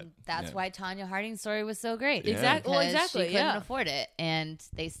 But That's why Tanya Harding's story was so great. Yeah. Exactly. Well, Because exactly. She couldn't Yeah. afford it, and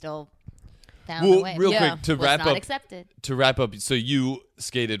they still found Well, a way. real Yeah. quick to Was wrap not up. accepted. To wrap up, so you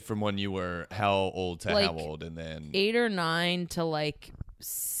skated from when you were how old to Like how old, and then 8 or 9 to like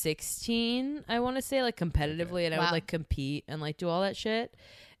 16, I want to say, like competitively, and I Wow. would like compete and like do all that shit.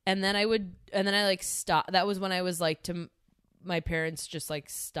 And then I like stop. That was when I was like my parents just like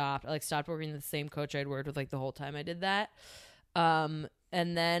stopped. I like stopped working with the same coach I'd worked with like the whole time I did that.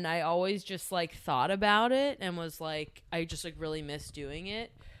 And then I always just like thought about it and was like, I just like really miss doing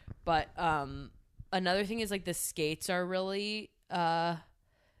it. But another thing is like the skates are really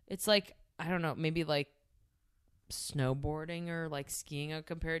it's like, I don't know, maybe like snowboarding or like skiing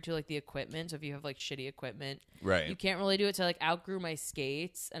compared to like the equipment. So if you have like shitty equipment, right. you can't really do it. So I like outgrew my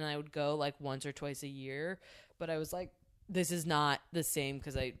skates, and I would go like once or twice a year, but I was like, this is not the same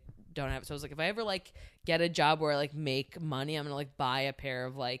because I don't have it. So I was like, if I ever like get a job where I like make money, I'm gonna like buy a pair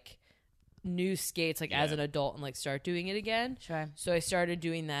of like new skates like as an adult and like start doing it again. Sure. So I started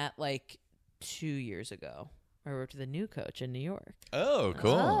doing that like 2 years ago. I worked with a new coach in New York. Oh,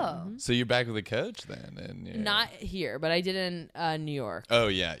 cool. Oh. So you're back with a coach then, and Not here, but I did in New York. Oh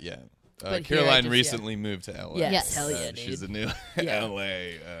yeah. But here I Caroline just- recently moved to LA. Yes. Hell yeah, She's dude. a new Yeah.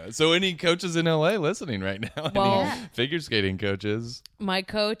 LA. So any coaches in LA listening right now? Well- Any figure skating coaches? My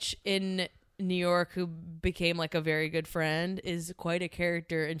coach in New York, who became like a very good friend, is quite a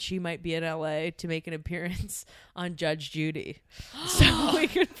character, and she might be in LA to make an appearance on Judge Judy. So we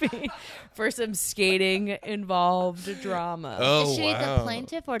could be for some skating involved drama. Oh Is she wow. the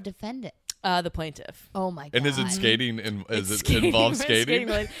plaintiff or defendant? The plaintiff. Oh my god. And is it skating? Is It's it involved skating?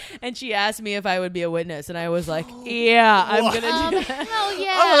 related. And she asked me if I would be a witness, and I was like, "Yeah, I'm gonna do that." Hell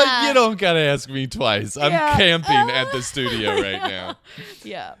yeah. I'm like, you don't gotta ask me twice. I'm Yeah. camping at the studio right now.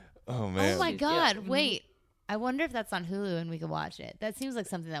 Yeah. Oh man. Oh my god. Yeah. Wait. I wonder if that's on Hulu and we can watch it. That seems like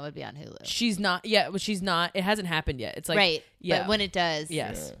something that would be on Hulu. She's not. Yeah, but she's not. It hasn't happened yet. It's like right. Yeah. But when it does,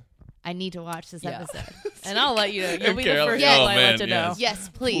 yes. I need to watch this Yeah. episode. And I'll let you know. You'll be the Carol- first Yes. one I man, let to know. yes. Yes,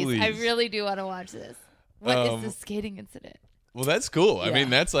 please. I Please. really do want to watch this. What is this skating incident? Well, that's cool. I Yeah. mean,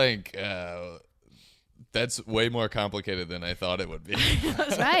 that's like that's way more complicated than I thought it would be.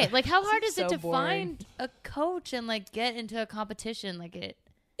 Right. Like how hard is it So to boring. find a coach and like get into a competition like it?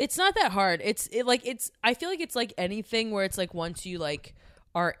 It's not that hard. It's I feel like it's like anything where it's like once you like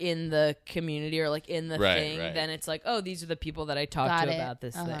are in the community or like in the Right, thing, right. then it's like, oh, these are the people that I talked Got to it. about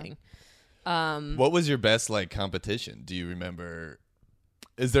this Uh-huh. thing. What was your best like competition? Do you remember?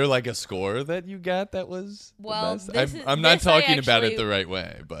 Is there like a score that you got that was the Well, best? this is- I'm not this I talking about it actually- the right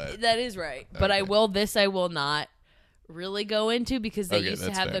way, but That is right. But I Okay. will not really go into because they Okay, used to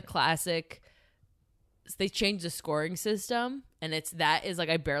that's have fair. the classic. They changed the scoring system, and that is like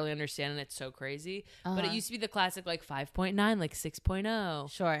I barely understand, and it's so crazy. But it used to be the classic like 5.9, like 6.0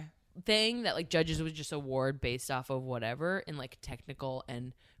 Sure. thing that like judges would just award based off of whatever in like technical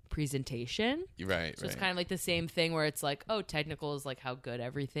and presentation. Right. So it's kind of like the same thing where it's like, oh, technical is like how good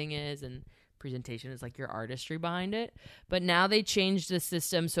everything is, and presentation is like your artistry behind it. But now they changed the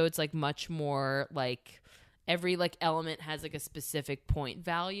system, so it's like much more like every like element has like a specific point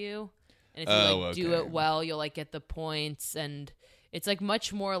value, and if you like do it well, you'll like get the points, and it's like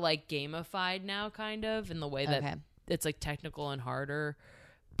much more like gamified now, kind of in the way that it's like technical and harder.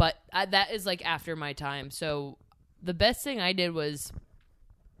 But that is like after my time. So the best thing I did was,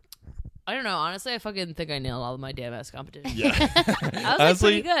 I don't know. Honestly, I fucking think I nailed all of my damn ass competitions. Yeah. I was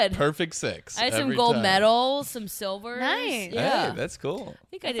Honestly, like pretty good. Perfect 6. I had some every gold time. medals, some silvers. Nice. Yeah. Hey, that's cool. I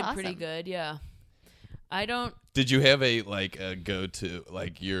think I did That's pretty awesome. good. Yeah. I don't. Did you have a go to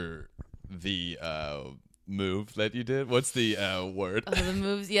like the move that you did? What's the word? Oh, the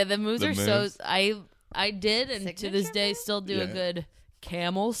moves. Yeah, the moves The are moves. so. I did, and to this Signature day, move? still do a Yeah. good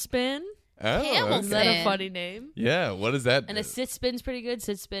camel spin. Oh, Camel Is that a spin. funny name? Yeah. What is that? And a sit spin's pretty good.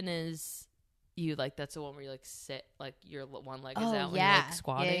 Sit spin is you like that's the one where you like sit like your one leg is Oh, out when yeah. you're like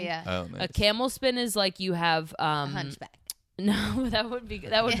squatting. Yeah. Oh, A nice. camel spin is like you have Hunchback. no, that would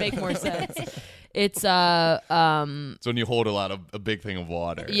make more sense. It's It's when you hold a big thing of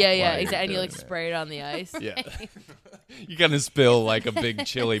water. yeah, while you're exactly, and you doing like it. spray it on the ice. Yeah. You kind of spill like a big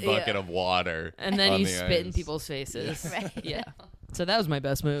chili bucket Yeah. of water. And then on you the spit in ice. people's faces. Right. Yeah. So that was my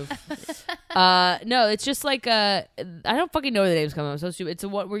best move. No, it's just like I don't fucking know where the names come. I'm so stupid. It's a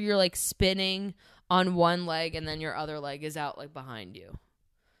one where you're like spinning on one leg and then your other leg is out like behind you.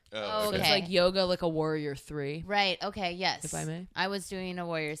 Oh, So okay. it's like yoga, like a warrior 3. Right. Okay. Yes. If I may. I was doing a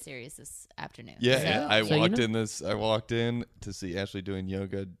warrior series this afternoon. Yeah, So- yeah. I So you walked know. I walked in to see Ashley doing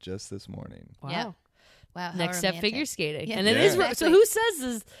yoga just this morning. Wow. Yeah. Wow. how Next step, romantic. figure skating. Yeah. And it Yeah. is. So Exactly. who says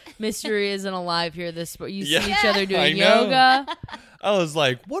this mystery isn't alive here? This you Yeah. see each other I doing know. yoga I was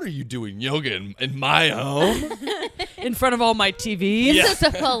like, "What are you doing yoga in my home? in front of all my TVs. Yeah. This is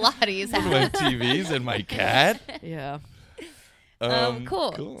a Pilates. My TVs and my cat." Yeah.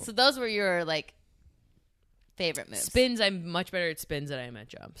 Cool. So those were your like favorite moves. Spins. I'm much better at spins than I am at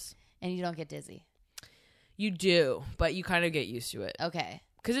jumps. And you don't get dizzy. You do, but you kind of get used to it. Okay.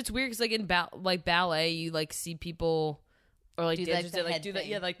 Because it's weird. Because like in ballet, you like see people or like Do, dancers the that like head do that.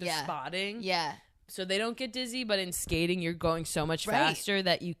 thing. Yeah, like the spotting. Yeah. So they don't get dizzy, but in skating, you're going so much Right. faster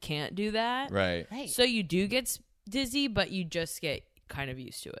that you can't do that. Right. Right. So you do get dizzy, but you just get kind of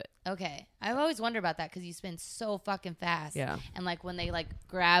used to it. Okay. I've always wondered about that because you spin so fucking fast. Yeah. And like when they like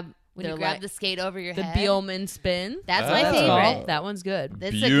grab When their you grab the skate over your The head. Bielman spin. That's Oh. my That's favorite. called- That one's good.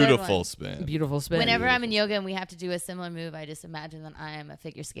 This is a good Beautiful one. spin. Beautiful spin. Whenever I'm in yoga and we have to do a similar move, I just imagine that I am a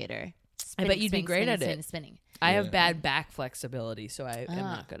figure skater. I bet you'd be great at it. Spinning. I Yeah. have bad back flexibility, so I am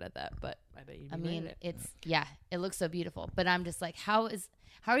Ah. not good at that. But I bet you'd be I great mean, at it. it's it looks so beautiful, but I'm just like, how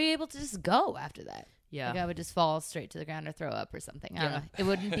are you able to just go after that? Yeah. Like I would just fall straight to the ground or throw up or something. I don't Yeah. know. It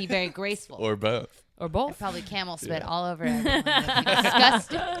wouldn't be very graceful. Or both. Or I'd both. probably camel spit Yeah. all over everyone. That'd be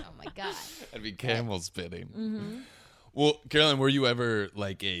disgusting. Oh my god. That'd be camel spinning. Mm-hmm. Well, Caroline, were you ever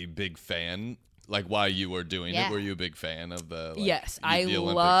like a big fan? Like while you were doing Yeah. it, were you a big fan of the? Like, Yes, the I Olympic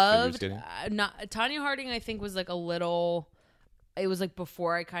figure loved. skating? Not Tanya Harding. I think was like a little. It was like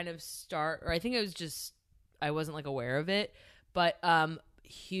before I kind of start, or I think it was just I wasn't like aware of it. But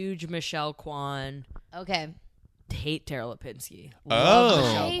huge Michelle Kwan. Okay. Hate Tara Lipinski. Oh. Love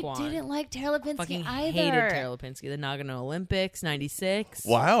Michelle I Kwan. didn't like Tara Lipinski Fucking either. hated Tara Lipinski. The Nagano Olympics '96.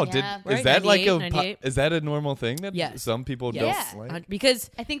 Wow, Yeah. is Right, that like 98. is that a normal thing that Yes. some people Yes. don't like? Because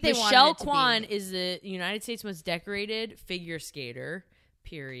I think they wanted Michelle it to be- Kwan is the United States most decorated figure skater,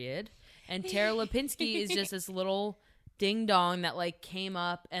 period. And Tara Lipinski is just this little ding dong that like came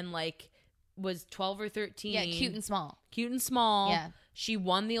up and like was 12 or 13. Yeah, cute and small. Cute and small. Yeah. She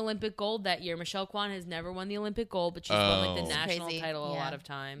won the Olympic gold that year. Michelle Kwan has never won the Olympic gold, but she's won like Oh. the national Crazy. title a Yeah. lot of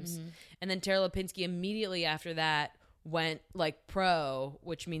times. And then Tara Lipinski immediately after that went like pro,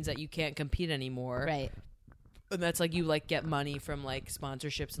 which means that you can't compete anymore. Right. And that's like you like get money from like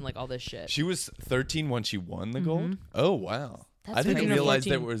sponsorships and like all this shit. She was 13 when she won the gold. Oh wow! That's I didn't crazy. realize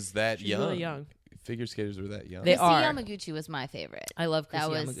 14. that was that She's young. really young. Figure skaters were that young. They Chrissy are. Yamaguchi was my favorite. I love Chrissy That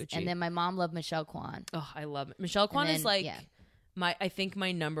was, Yamaguchi. and then my mom loved Michelle Kwan. Oh, I love it. Michelle Kwan then, is like yeah. I think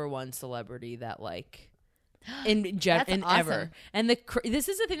my number one celebrity that like in general That's in awesome. ever. And this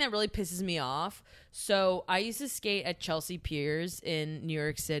is the thing that really pisses me off. So I used to skate at Chelsea Piers in New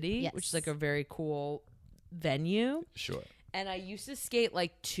York City, which is Yes. like a very cool venue. Sure. And I used to skate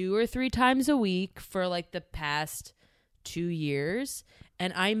like 2 or 3 times a week for like the past 2 years,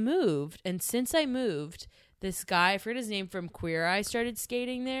 and I moved. And since I moved, this guy, I forget his name, from Queer Eye started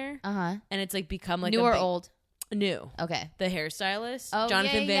skating there. Uh-huh. And it's like become like New or old? New. Okay. The hairstylist, Oh,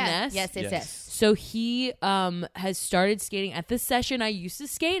 Jonathan Van Ness. Yes. So he has started skating at the session I used to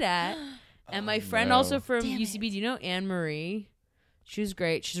skate at. And my friend also from Damn UCB, do you know Anne Marie? She was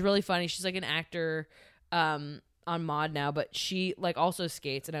great. She's really funny. She's like an actor on Mod now, but she like also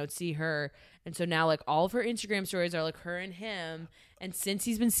skates, and I would see her. And so now like all of her Instagram stories are like her and him. And since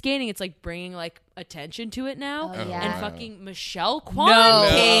he's been skating, it's like bringing like attention to it now. Oh, yeah. And fucking Michelle Kwan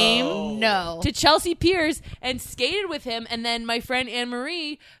came to Chelsea Piers and skated with him. And then my friend Anne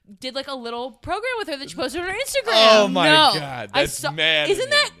Marie did like a little program with her that she posted on her Instagram. Oh my God, that's mad. Isn't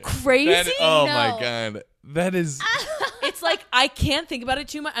that crazy? Oh my God, that is. It's like I can't think about it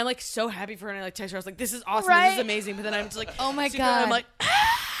too much. I'm like so happy for her, and I like text her. I was like, "This is awesome. Right? This is amazing." But then I'm just like, Oh my super- I'm God. like,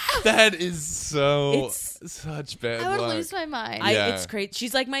 That is so It's- such bad I would luck. lose my mind. Yeah. It's crazy.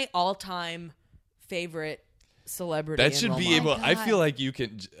 She's like my all-time favorite celebrity. That and should role be model. able. I God. feel like you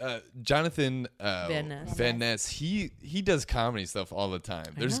can. Jonathan Van Ness. Van Ness. He does comedy stuff all the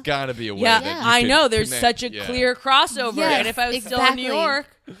time. There's got to be a way. Yeah, that you I could know. There's connect. such a Yeah. clear crossover. Yes, and if I was still in New exactly. York,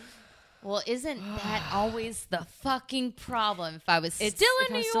 Well, isn't that always the fucking problem? If I was still if in I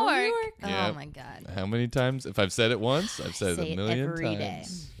New was still in New York. York. Oh Yep. my God. How many times? If I've said it once, I've said Say it it a million every day.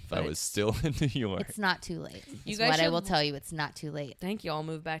 times. If But I was still in New York, It's not too late. You That's guys what I should- will tell you. It's not too late. thank you. I'll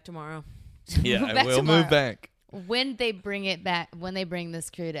move back tomorrow. yeah, Move I back will tomorrow. move back. When they bring it back, when they bring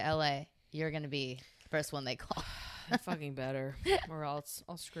this crew to LA, you're gonna be the first one they call. Fucking better, or else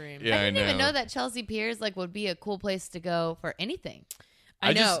I'll scream. Yeah, I didn't even know that Chelsea Piers like would be a cool place to go for anything.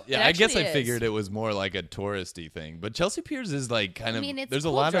 I know. Yeah, It I guess I actually is. figured it was more like a touristy thing, but Chelsea Piers is like kind I of. mean, it's there's a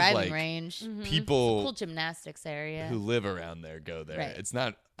a cool lot of driving like range, people cool gymnastics area. who live around there go there. Right. It's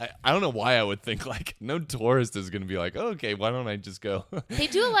not. I don't know why I would think like no tourist is going to be like, oh, okay, why don't I just go? They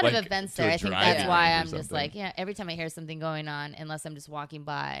do a lot like, of events to there. a I think driving that's why range or I'm just something. like, yeah. Every time I hear something going on, unless I'm just walking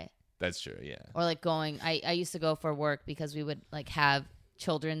by That's true. Yeah. or like going, I used to go for work because we would like have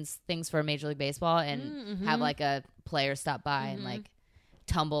children's things for Major League Baseball and have like a player stop by and like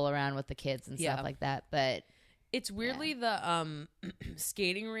tumble around with the kids and Yeah. stuff like that. But It's weirdly the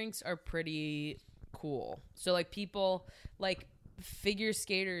skating rinks are pretty cool. So like people like figure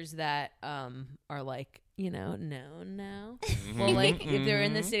skaters that are like, you know, no. Well, like if they're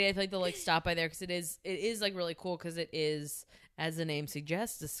in the city, I feel like they'll like stop by there because it is like really cool because it is, as the name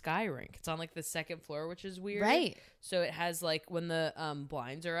suggests, a sky rink. It's on like the second floor, which is weird. right. So it has like when the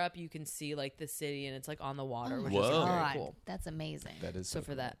blinds are up, you can see like the city and it's like on the water, which is Whoa. like, very God, cool. that's amazing. That is So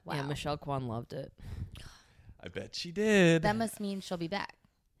for that, Wow. yeah, Michelle Kwan loved it. I bet she did. That must mean she'll be back.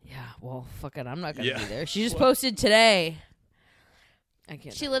 Yeah, well, fuck it, I'm not gonna Yeah. be there. She just posted today. I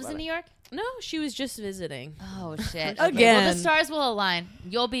can't. She talk lives about in it. New York? No, she was just visiting. Oh, shit. Again. Well, the stars will align.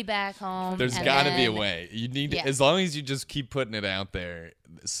 You'll be back home. There's and got to be a then- way. You need, Yeah. as long as you just keep putting it out there,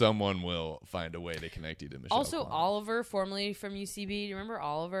 someone will find a way to connect you to Michelle. Also, Kwan. Oliver, formerly from UCB. Do you remember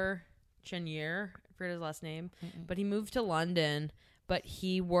Oliver Chenier? I forget his last name, but he moved to London. But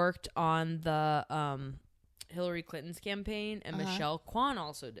he worked on the Hillary Clinton's campaign, and Michelle Kwan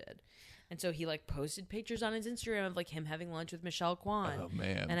also did. And so he like posted pictures on his Instagram of like him having lunch with Michelle Kwan. Oh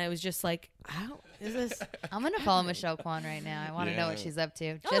man. And I was just like, how is this? I'm going to follow Michelle Kwan right now. I want to know what Yeah. she's up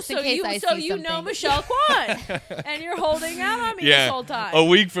to. Oh, Just so in case you, I so see you something. know Michelle Kwan, and you're holding out on me yeah. this whole time. A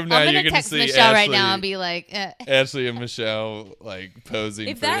week from now, I'm you're going to gonna text see Michelle right Ashley, now and be like, Ashley and Michelle like posing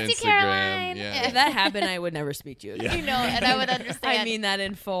If for that's Instagram. Caroline. Yeah. If that happened, I would never speak to you again. you know, and I would understand. I mean that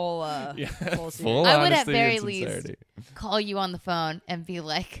in full, full, Full I would at honesty very and least sincerity. call you on the phone and be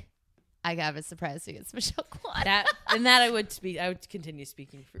like, I got a surprise for you. It's Michelle Kwan. that I would speak. I would continue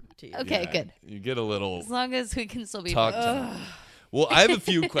speaking to you. Okay, Yeah. good. You get a little As long as we can still be talk friends. time. Well, I have a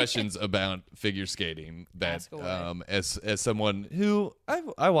few questions about figure skating that, Ask away. as someone who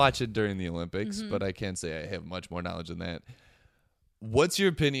I watch it during the Olympics, Mm-hmm. but I can't say I have much more knowledge than that. What's your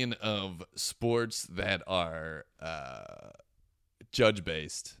opinion of sports that are judge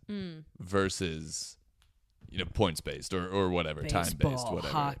based versus points based or whatever, time based, Baseball,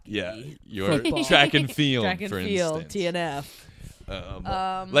 whatever? hockey, Yeah, your football. track and field, Track and for field, instance.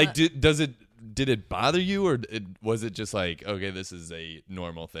 TNF. Like, did it bother you, or was it just like, okay, this is a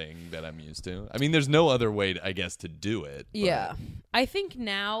normal thing that I'm used to? I mean, there's no other way, I guess, to do it. but- Yeah, I think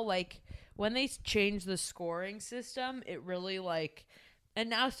now, like when they changed the scoring system, it really like, and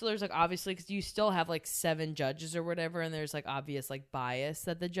now still there's like obviously because you still have like 7 judges or whatever, and there's like obvious like bias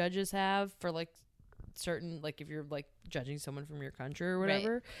that the judges have for like certain like if you're like judging someone from your country or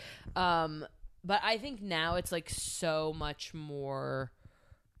whatever. But I think now it's like so much more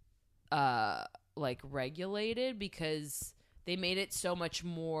like regulated because they made it so much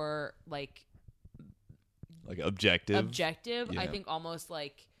more like objective. I Yeah. think almost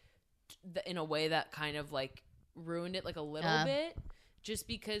like in a way that kind of like ruined it like a little bit, just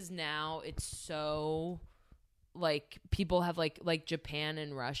because now it's so like people have like Japan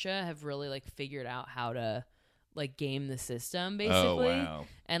and Russia have really like figured out how to like game the system basically. Oh, wow.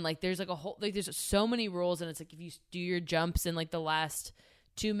 And like there's like a whole like there's so many rules, and it's like if you do your jumps in like the last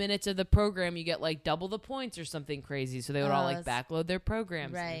 2 minutes of the program, you get like double the points or something crazy. So they would all like backload their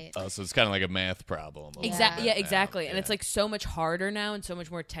programs. Right. Oh, so it's kind of like a math problem. Exactly. Yeah, now. exactly. And Yeah. it's like so much harder now and so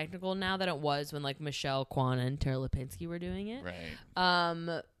much more technical now than it was when like Michelle Kwan and Tara Lipinski were doing it.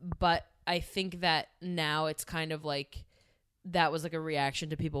 Right. But I think that now it's kind of like that was like a reaction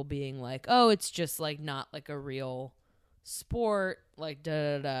to people being like, oh, it's just like not like a real sport, like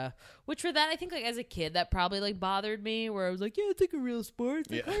da da da. Which for that, I think like as a kid that probably like bothered me, where I was like, yeah, it's like a real sport.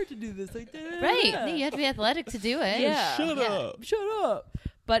 It's like hard to do this, like da, da, da, Right. da. You have to be athletic to do it. Yeah. Shut up.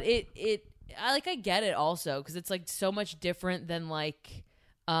 But I get it also because it's like so much different than like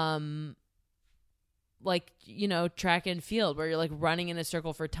you know, track and field where you're like running in a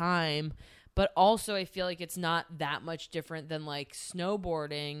circle for time. But also I feel like it's not that much different than like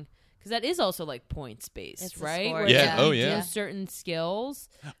snowboarding, because that is also like points based, It's a right? sport, Where Yeah. you Oh, do yeah. certain skills.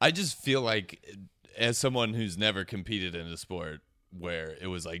 I just feel like, as someone who's never competed in a sport where it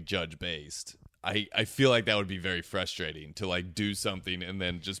was like judge based, I feel like that would be very frustrating to like do something and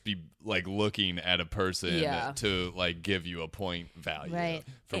then just be like looking at a person Yeah. to like give you a point value Right.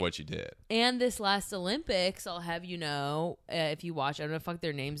 for what you did. And this last Olympics, I'll have you know, if you watch, I don't know, fuck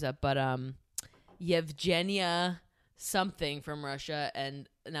their names up, but Yevgenia something from Russia, and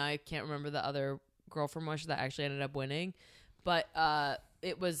now I can't remember the other girl from Russia that actually ended up winning, but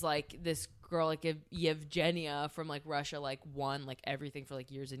it was like this girl like Yevgenia from like Russia like won like everything for like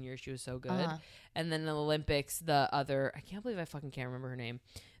years and years. She was so good. And then in the Olympics, the other, I can't believe I fucking can't remember her name,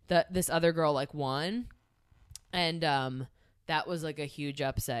 this other girl like won, and that was like a huge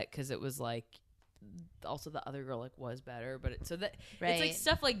upset because it was like also the other girl like was better, but it's like Right.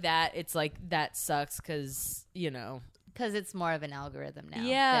 stuff like that. It's like that sucks because you know, Because it's more of an algorithm now.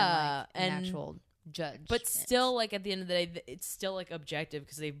 Yeah, Than like an and- actual judge. but still like at the end of the day, it's still like objective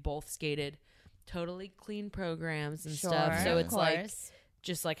because they've both skated totally clean programs and stuff. So of it's like course.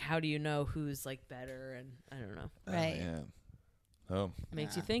 just like how do you know who's like better? And I don't know. Right. Yeah. Oh, It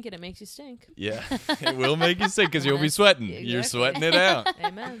makes you think and it makes you stink. yeah. It will make you sick because you'll be sweating. You're Exactly. sweating it out.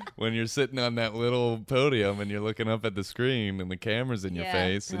 Amen. When you're sitting on that little podium and you're looking up at the screen and the camera's in your Yeah.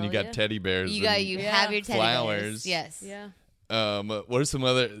 face and you Hell got yeah. teddy bears. You and, have your teddy flowers. bears. Yes. Yeah. What are some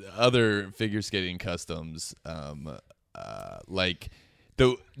other figure skating customs? Like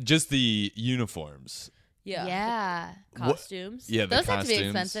the uniforms. Yeah. Yeah. Costumes. Yeah, the Those have costumes. to be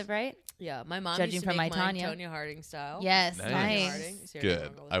expensive, right? Yeah. My mom Judging used to from make my mine Tanya. Tonya Harding style. Yes. Nice. Nice. Harding. Seriously, Good.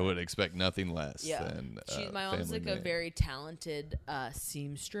 wrong all the I time. would expect nothing less Yeah. than My mom's family like a made. very talented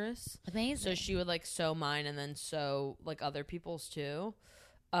seamstress. Amazing. So she would like sew mine and then sew like other people's too.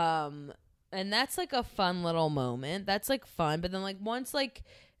 And that's like a fun little moment. That's like fun. But then like once like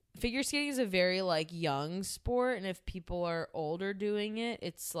figure skating is a very like young sport, and if people are older doing it,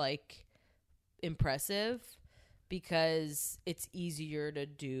 it's like impressive because it's easier to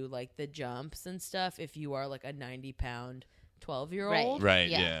do like the jumps and stuff if you are like a 90-pound 12-year-old. Right,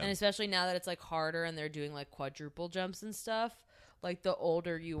 Yeah. yeah. And especially now that it's like harder and they're doing like quadruple jumps and stuff, like the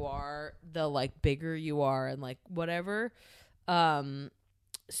older you are, the like bigger you are and like whatever.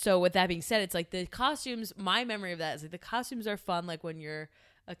 So with that being said, it's like the costumes, my memory of that is like the costumes are fun like when you're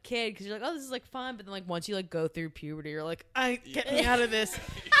a kid because you're like, oh, this is like fun, but then like once you like go through puberty, you're like, get me out of this.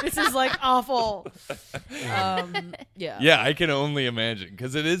 This is like awful. Yeah. Yeah, I can only imagine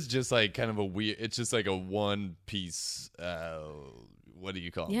because it is just like kind of a weird. It's just like a one piece. What do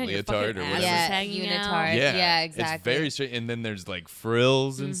you call it? Yeah, and your Leotard or fucking whatever. ass is Yeah, hanging unitard. out. Yeah, exactly. It's very straight, and then there's like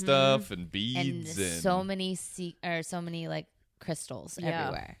frills and Mm-hmm. stuff and and beads and, so many so many like crystals Yeah.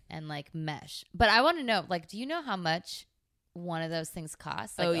 everywhere and like mesh. But I want to know, like, do you know how much one of those things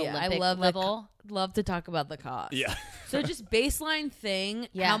costs? Like Olympic I love level. love to talk about the cost. Yeah. So just baseline thing.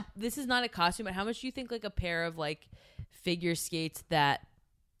 Yeah. This is not a costume, but how much do you think like a pair of like figure skates that,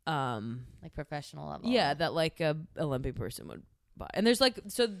 Like professional level. yeah, that like a Olympic person would buy? And there's like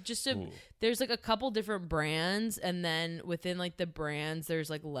Ooh. there's like a couple different brands, and then within like the brands, there's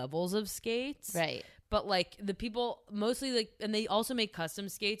like levels of skates. Right. But like the people mostly like, and they also make custom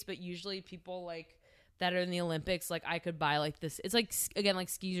skates, but usually people like that are in the Olympics, like I could buy like this. It's like, again, like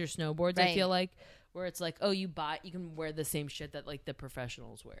skis or snowboards, I Right. feel like, where it's like, oh, you can wear the same shit that like the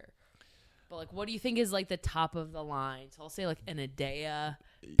professionals wear. But like, what do you think is like the top of the line? So I'll say like an Adea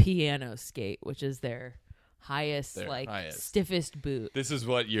piano skate, which is their highest, stiffest boot. This is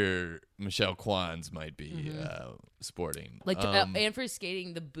what your Michelle Kwan's might be sporting. Like, and for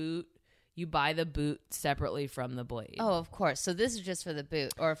skating, the boot, you buy the boot separately from the blade. Oh, of course. So this is just for the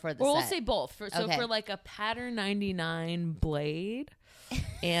boot or for the Or we'll set? say both. So for like a Pattern 99 blade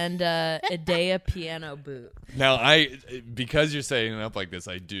and a Adea piano boot. Now, because you're setting it up like this,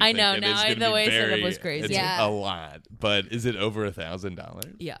 I do think know, it now is going to the be way it's set up very, was crazy. it's Yeah. a lot. But is it over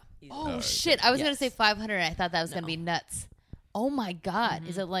 $1,000? Yeah. Oh, shit. I was going to say Yes. 500. I thought that was going to be nuts. Oh, my God.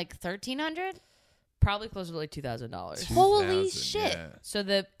 Is it like 1,300? Probably closer to like $2,000. Holy 2,000, shit. yeah. So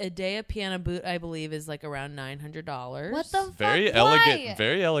the Adea piano boot, I believe, is like around $900. What the Very fuck? elegant, Why?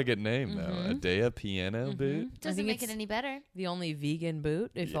 very elegant name though. Adea piano boot. Doesn't think make it it's- any better. The only vegan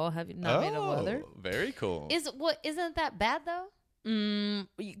boot, if all have not made of leather. Very cool. Isn't that bad though?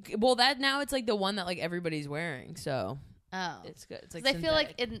 Well, that now it's like the one that like everybody's wearing, so Oh. it's good. It's like 'Cause I feel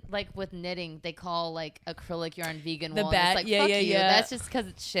like synthetic. with knitting, they call like acrylic yarn vegan The wool. bad- It's like, yeah, fuck yeah, you. yeah. That's just because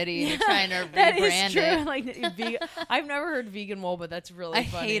it's shitty. You're trying to That rebrand is true. it. Like vegan. I've never heard vegan wool, but that's really I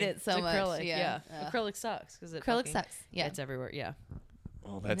funny. hate it so It's much, acrylic, yeah. acrylic sucks because Acrylic sucks. Yeah. it's everywhere. Yeah,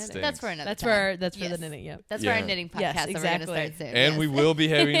 Oh, that Knitting. stinks. That's for another that's time. for Yes. the knitting. Yeah, That's Yeah. for our knitting podcast Yes, that we're exactly. going to start soon. And yes. we will be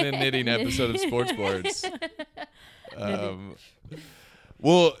having a knitting episode of Sports Boards.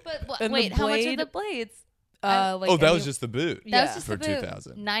 Well, But And the wait, how much are blade- the blades? like that any- was just the boot. That Yeah. was just For the boot.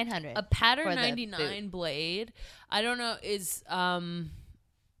 2,000. 900. a Pattern for the 99 blade. I don't know, is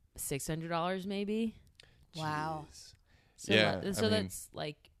 $600 maybe. Wow. Jeez. So Yeah, that- I so mean- that's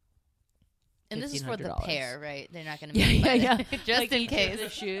like And this is for the $1,500. pair, right? They're not going to yeah, be yeah. just Like in each of case. the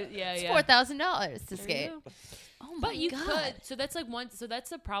shoe. Yeah, It's yeah. $4,000 to There you skate. go. Oh my But you God. could. So that's like so that's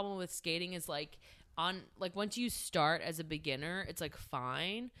the problem with skating is like once you start as a beginner, it's like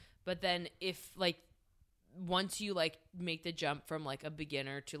fine. But then if like once you like make the jump from like a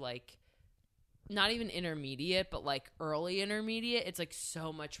beginner to like not even intermediate, but like early intermediate, it's like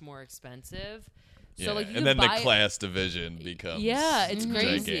so much more expensive. Yeah. So like you and could then buy the class division becomes Yeah, it's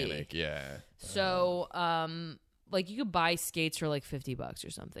crazy. gigantic. Yeah. So, like you could buy skates for like $50 or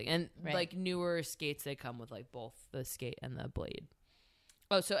something, and Right. like newer skates, they come with like both the skate and the blade.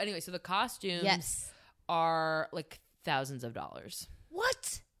 Oh, so anyway, so the costumes Yes. are like thousands of dollars.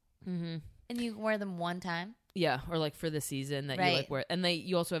 What? Mm-hmm. And you wear them one time? Yeah, or like for the season that you Right. like wear, and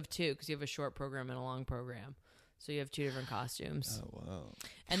you also have two because you have a short program and a long program, so you have two different costumes. Oh wow.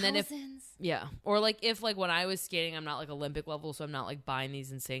 And then Thousands? yeah, or like if like when I was skating, I'm not like Olympic level, so I'm not like buying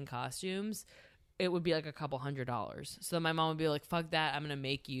these insane costumes. It would be like a couple $100s. So then my mom would be like, "Fuck that! I'm gonna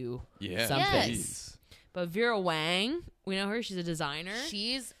make you Yeah. something." Yes. But Vera Wang, we know her. She's a designer.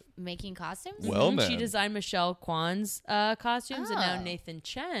 She's making costumes? Well, She man. designed Michelle Kwan's costumes, and now Oh. Nathan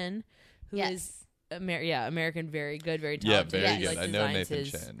Chen, who Yes. is American, very good, very Yeah, talented. very Yes. good. Like, I know designs Nathan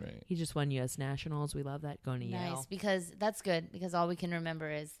his- Chen, right? He just won U.S. Nationals. We love that. Going to Nice, Yale. because that's good, because all we can remember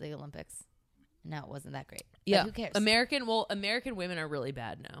is the Olympics. No, it wasn't that great. But Yeah, who cares? American women are really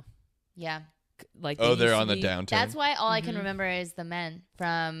bad now. Yeah. Like Oh, they they're used on to the be- downturn. That's why all I can remember is the men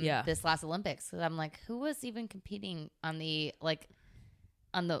from Yeah. this last Olympics. Because I'm like, who was even competing on the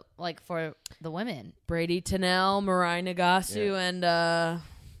for the women? Brady Tennell, Mirai Nagasu, and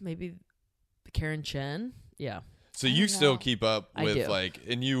maybe Karen Chen. Yeah. So I you don't still know. keep up I with do.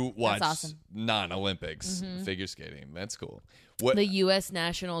 and you watch awesome. non-Olympics figure skating. That's cool. What? The U.S.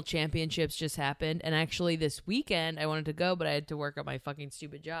 National Championships just happened, and actually this weekend I wanted to go, but I had to work on my fucking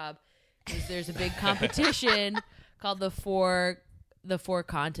stupid job. 'Cause there's a big competition called the four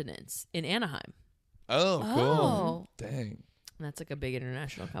continents in Anaheim, oh, cool. Oh. Dang. and that's like a big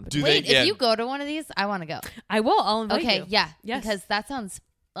international competition. Do they- Wait, yeah. if you go to one of these, I want to go. I will. I'll invite Okay, you. yeah. Yes. Because that sounds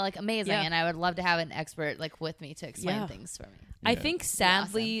like amazing, Yeah. and I would love to have an expert like with me to explain Yeah. things for me. I Yeah. think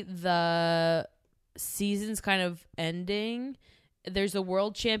sadly the season's kind of ending. There's the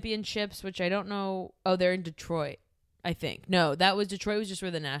World Championships, which I don't know. Oh, they're in Detroit, I think. No, Detroit was just where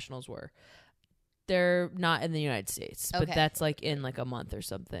the Nationals were. They're not in the United States, but Okay. that's like in like a month or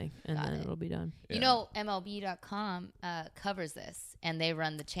something, and Got then it. it'll be done. Yeah. You know, MLB.com covers this, and they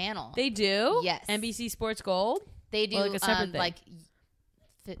run the channel. They do? Yes. NBC Sports Gold? They do Or like a separate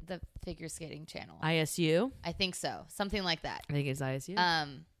thing? the figure skating channel. ISU? I think so, something like that. I think it's ISU.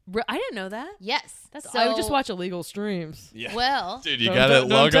 I didn't know that. Yes, I would just watch illegal streams. Yeah. Well, Dude, you Don't- gotta don't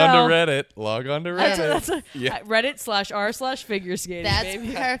log tell. on to Reddit. Log on to Reddit. That's Yeah. Reddit/r/figure skating. That's baby.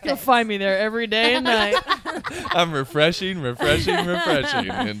 perfect. You'll find me there every day and night. I'm refreshing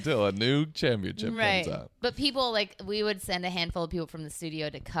until a new championship right. comes up. But people we would send a handful of people from the studio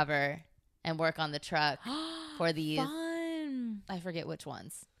to cover and work on the truck for these. Fun. I forget which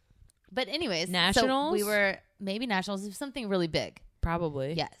ones. But anyways, Nationals? So we were maybe nationals, something really big.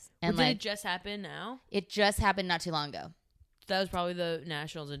 Probably. Yes, And and did like it just happen now? it just happened not too long ago. That was probably the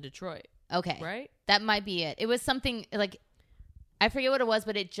Nationals in Detroit, Okay, right? that might be it. It was something like I forget what it was,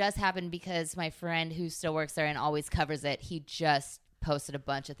 but it just happened because my friend who still works there and always covers it, he just posted a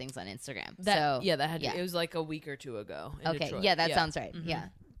bunch of things on Instagram. It was like a week or two ago. In Okay, Detroit. yeah, that sounds right. Mhm. Yeah,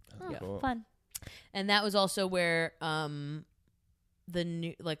 Oh, cool. fun. And that was also where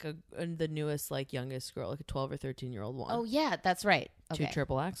the newest like youngest girl, like a 12 or 13-year-old won. Oh yeah, that's right. 2 Okay.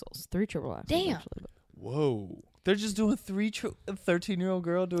 triple axles, 3 triple axles. Damn. Actually. Whoa. They're just doing a 13-year-old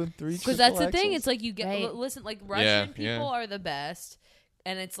girl doing 3 Because that's the thing. It's like you get Right. listen, like Russian people are the best,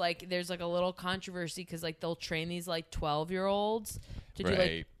 and it's like there's like a little controversy because like they'll train these like 12-year-olds to do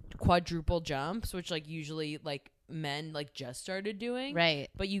like quadruple jumps, which like usually like men like just started doing. Right.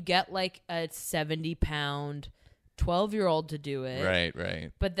 But you get like a 70-pound 12-year-old to do it.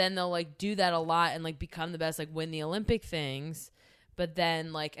 Right. But then they'll like do that a lot and like become the best, like win the Olympic things. But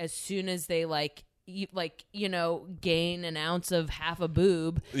then like as soon as they gain an ounce of half a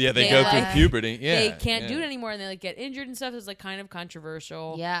boob, Yeah, they go through like, puberty. Yeah. they can't do it anymore and they like get injured and stuff. It's like kind of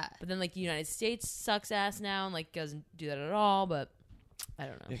controversial. Yeah. But then like the United States sucks ass now and like doesn't do that at all. But I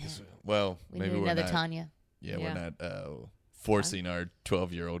don't know. Yeah, well, We maybe need we're another not. Tanya. Yeah, Yeah. we're not forcing our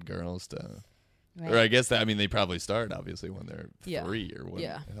 12-year-old girls to. Right. Or I guess that they probably start obviously when they're 3 or what,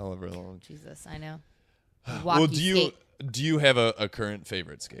 Yeah. however long. Jesus, I know. Well, Walkie do you have a current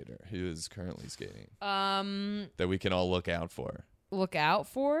favorite skater who is currently skating that we can all look out for? Look out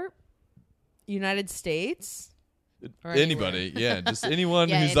for United States. Or Anybody, yeah, just anyone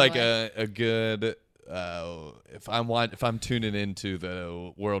Yeah, who's like anyone. a good. If I'm tuning into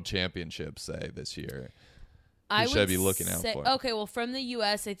the World Championships, say this year, I should I would be looking out say, for? Okay, well, from the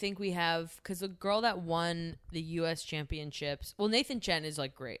U.S., I think we have, because the girl that won the U.S. championships, well, Nathan Chen is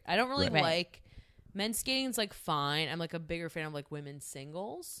like great. I don't really Right. like men's skating is like fine. I'm like a bigger fan of like women's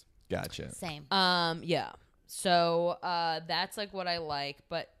singles. Gotcha. Same. Yeah. So that's like what I like.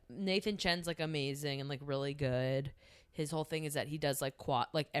 But Nathan Chen's like amazing and like really good. His whole thing is that he does like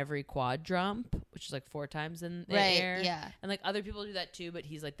every quad jump, which is like 4 times in the Right, air. yeah. And like other people do that too, but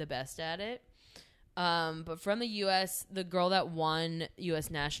he's like the best at it. But from the U.S., the girl that won U.S.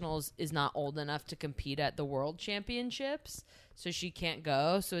 Nationals is not old enough to compete at the World Championships, so she can't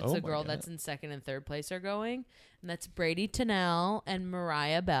go. So it's Oh the my girl God. that's in 2nd and 3rd place are going, and that's Brady Tennell and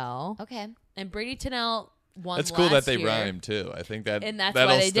Mariah Bell. Okay. And Brady Tennell won. That's cool that they year. rhyme too. I think that And that's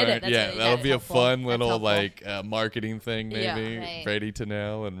that'll why they did start. it. That's why Yeah, they did that'll it. be a Helpful. fun That's little helpful. like marketing thing. Maybe Yeah. Right. Brady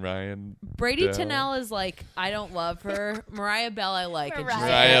Tennell and Ryan. Brady Bell. Tennell is like, I don't love her. Mariah Bell I like. and she's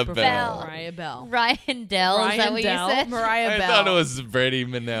Mariah great. Bell. Mariah Bell. Ryan Dell, is that Ryan what Dell, you said? Mariah I Bell. thought it was Brady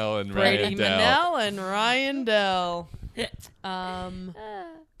Manell and Brady Ryan Dell. Manell and Ryan Dell.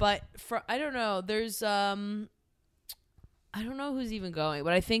 But I don't know. There's I don't know who's even going,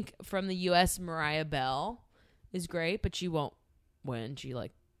 but I think from the U.S. Mariah Bell is great, but she won't win. She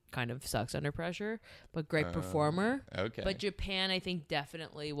like kind of sucks under pressure, but great performer. Okay. But Japan, I think,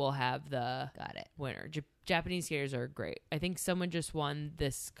 definitely will have the Got it. winner. Japanese skaters are great. I think someone just won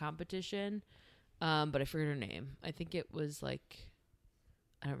this competition, but I forget her name. I think it was like,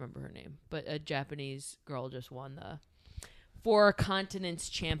 I don't remember her name, but a Japanese girl just won the 4 Continents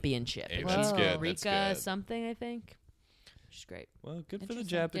Championship. Hey, And that's she's good, that's Rika good. something, I think. She's great. Well, good for the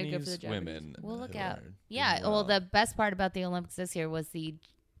Interesting. Yeah, Japanese, good for the Japanese. women. We'll look who out. are Yeah. doing Well, the best part about the Olympics this year was I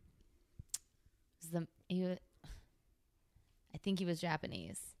think he was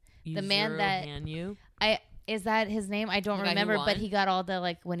Japanese. The man Yuzuru that- Hanyu. Is that his name? I don't The guy who remember, but won? he got all the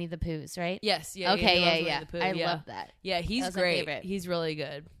like Winnie the Poohs, right? Yes. Yeah. Okay. he loves Winnie Yeah. the Pooh, I yeah. love that. Yeah, he's That was my great. favorite. He's really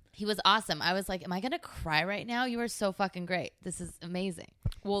good. He was awesome. I was like, am I going to cry right now? You are so fucking great. This is amazing.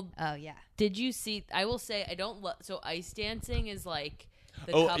 Well, Oh, yeah. did you see? I will say I don't love. So ice dancing is like.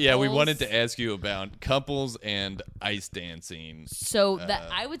 The Oh yeah, we wanted couples. to ask you about couples and ice dancing. So that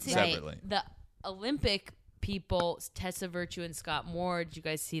I would say separately. the Olympic people, Tessa Virtue and Scott Moore. Did you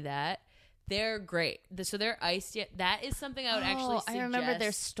guys see that? They're great. So they're ice. That is something I would actually. I remember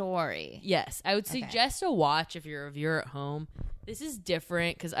their story. Yes, I would Okay. suggest a watch if you're a viewer at home. This is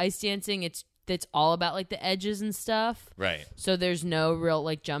different because ice dancing. It's all about like the edges and stuff. Right. So there's no real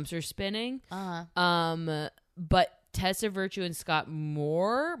like jumps or spinning. Uh-huh. But Tessa Virtue and Scott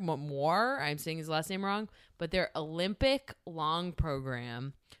Moore, I'm saying his last name wrong, but their Olympic long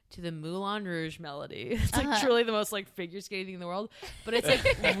program to the Moulin Rouge melody. It's like truly the most like figure skating thing in the world, but it's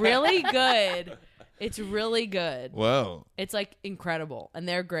like really good. It's really good. Whoa. It's like incredible, and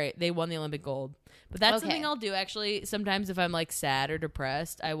they're great. They won the Olympic gold. But that's Okay. something I'll do actually. Sometimes if I'm like sad or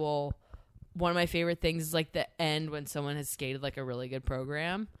depressed, I will. One of my favorite things is like the end when someone has skated like a really good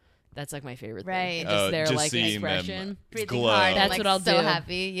program. That's like my favorite Right. thing. Oh, Just their just like seeing them expression. Breathing glow. hard. That's like, what I'll so do.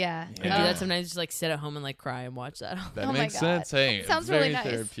 happy. Yeah. I do that sometimes. Just like sit at home and like cry and watch that. That Oh my makes God. sense. Hey, Sounds very really nice.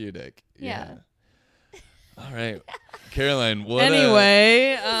 therapeutic. Yeah. All right, Caroline. What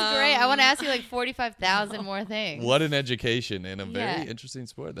Anyway, This is great. I want to ask you like 45,000 more things. what an education in a very Yeah. interesting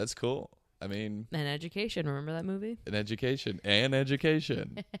sport. That's cool. I mean, and education. Remember that movie? an education and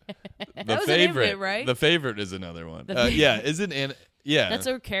education. The That was an favorite, infant, right? The favorite is another one. The Yeah, isn't an yeah. That's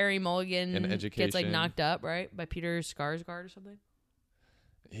where Carrie Mulligan In gets like education. knocked up, right? By Peter Skarsgård or something.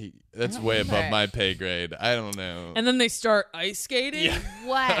 That's don't way remember above it. my pay grade. I don't know. And then they start ice skating. Yeah.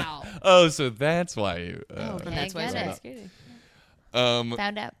 Wow. Oh, so that's why you. Okay. And that's why I I started get it. skating.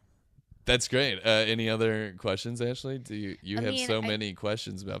 Found out. That's great. Any other questions, Ashley? Do you I have mean, so many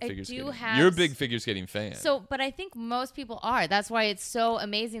questions about I figure do skating? have You're a big figure skating fan. So, but I think most people are. That's why it's so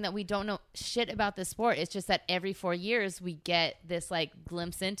amazing that we don't know shit about this sport. It's just that every 4 years we get this like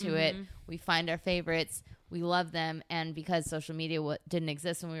glimpse into it. We find our favorites. We love them. And because social media didn't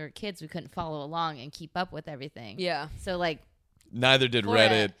exist when we were kids, we couldn't follow along and keep up with everything. Yeah. So like, neither did For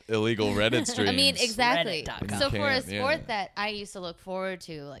Reddit, illegal Reddit streams. I mean, exactly. Reddit.com. So for a You sport can't, that I used to look forward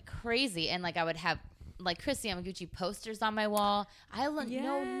to like crazy, and like I would have like Chris Yamaguchi posters on my wall. I know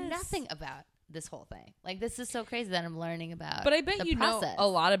Yes. nothing about this whole thing. Like this is so crazy that I'm learning about. But I bet the you process. know a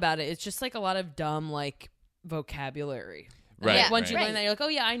lot about it. It's just like a lot of dumb like vocabulary. And, Right, like, once right. you learn Right. that, you're like, oh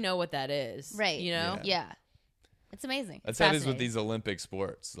yeah, I know what that is. Right. You know. Yeah. It's amazing. That's It's how it is with fascinating. these Olympic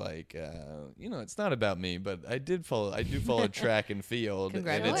sports. Like, it's not about me, but I do follow track and field, and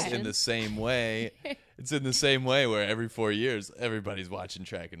it's in Congratulations. the same way. It's in the same way where every 4 years everybody's watching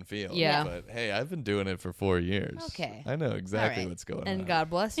track and field. Yeah. But hey, I've been doing it for 4 years. Okay. I know exactly All right. what's going And on. God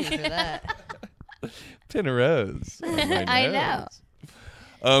bless you for that. Pin a rose. on my I know.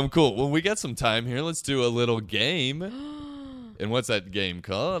 nose. Cool. Well, we got some time here. Let's do a little game. And what's that game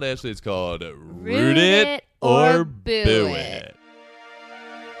called? Actually, it's called Root It or Boo It.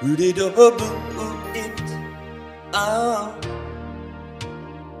 Root it or boo it. Ah.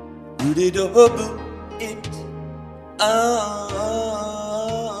 Root it or boo it. Ah.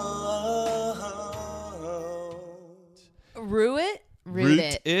 Rue it? Root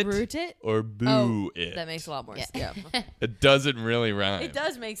it. Root it? or boo Oh, it. that makes a lot more sense. Yeah. It doesn't really rhyme. It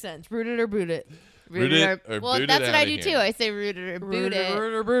does make sense. Root it or boot it. Root it or well, boot it that's what I outta do here. too. I say root it or boot it.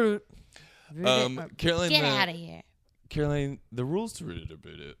 Root or boot it. Root it or- Caroline, Get out of here. Caroline, the rules to root it or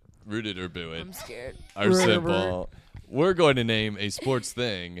boo it I'm scared. are Root it or simple. We're going to name a sports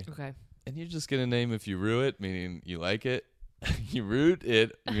thing, Okay. and you're just going to name if you rue it, meaning you like it. You root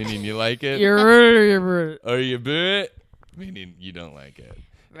it, meaning you like it. You're root or you're boot it. Or you boo it, meaning you don't like it.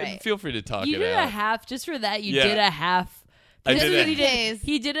 And Right. feel free to talk You it did out. a half just for that. You Yeah. did a half. I This did is a- what he did.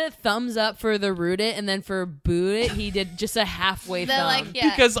 He did a thumbs up for the root it, and then for boot it, he did just a halfway The, thumb. like, yeah.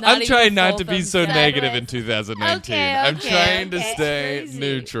 Because Not I'm even trying a not full to be thumbs so down. negative in Sideways. 2019. Okay, I'm okay, trying to okay. stay Crazy.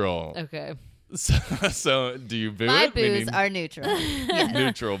 neutral. Okay. So do you boo My it? boos Meaning are neutral. Yes.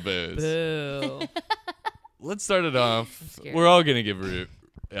 neutral boos. Boo. Let's start it off. scared. We're all gonna give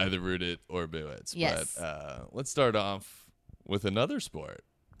either root it or boo it. Yes. But let's start off with another sport: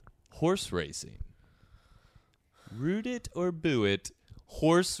 horse racing. Root it or boo it.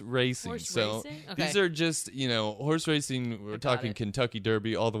 Horse racing. Horse So racing? Okay. these are just horse racing. We're got talking it. Kentucky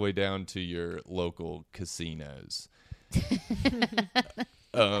Derby all the way down to your local casinos.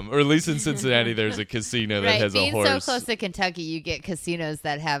 Or at least in Cincinnati, there's a casino that Right. has Being a horse. so close to Kentucky, you get casinos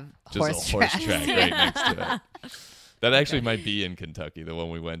that have Just horse a horse tracks. track right next to it. That actually might be in Kentucky, the one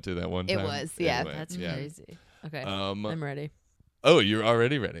we went to that one It time. was, yeah. Anyway, That's yeah. crazy. Okay. Um, I'm ready. oh, you're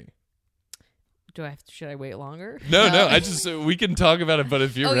already ready. Should I wait longer? No, No. I just we can talk about it, but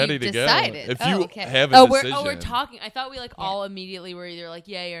if you're Oh, you ready to decided. go, if Oh, you okay. have a Oh, decision, we're talking. I thought we all immediately were either like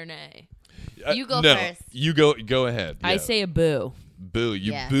yay or nay. You go no, first. You go ahead. I yeah. say a boo boo.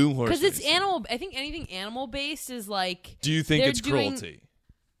 You Yeah. boo horse because it's racing. animal. I think anything animal based is like. Do you think they're it's doing- cruelty?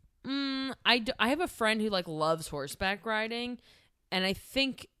 I have a friend who like loves horseback riding, and I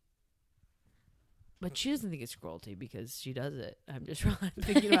think, but she doesn't think it's cruelty because she does it. I'm just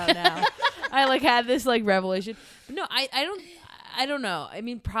thinking about it now. I like had this like revelation. But no, I don't know. I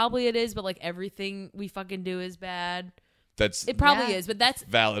mean, probably it is, but like everything we fucking do is bad. That's It probably Yeah. is, but that's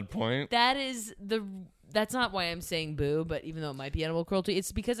valid point. that's not why I'm saying boo, but even though it might be animal cruelty,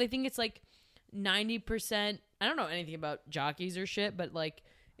 it's because I think it's like 90%. I don't know anything about jockeys or shit, but like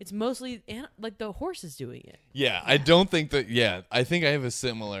it's mostly like the horse is doing it. Yeah, I don't think that. Yeah, I think I have a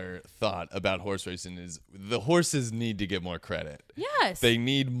similar thought about horse racing. Is the horses need to get more credit? Yes. They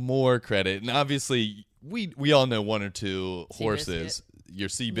need more credit, and obviously we all know one or two horses. your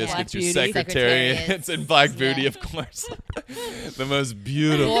sea Black biscuits, your Beauty. secretariats, and Black Beauty, Yeah. of course. The most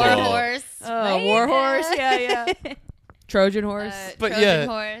beautiful. War horse. Oh, war horse. Yeah. Trojan horse. But Trojan yeah.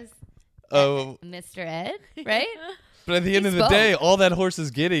 horse. Oh, Mr. Ed, right? but at the end He of the day, spoke. all that horse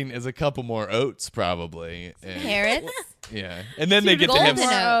is getting is a couple more oats, probably. And, Carrots. yeah, and then they get to have.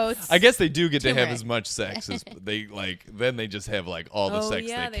 golden oats. I guess they do get to have Turmeric. as much sex as they like. Then they just have like all the Oh, sex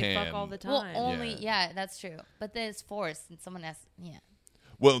yeah, they can. fuck all the Well, time. only Yeah. that's true. But then it's forced, and someone has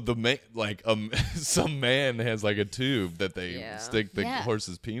Well, some man has like a tube that they Yeah. stick the Yeah.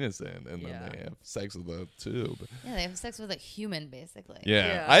 horse's penis in, and Yeah. then they have sex with the tube. Yeah, they have sex with a human, basically. Yeah,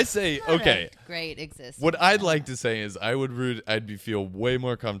 Yeah. I say Not a okay. great existence. What I'd like to say is I'd feel way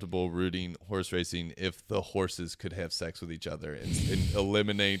more comfortable rooting horse racing if the horses could have sex with each other and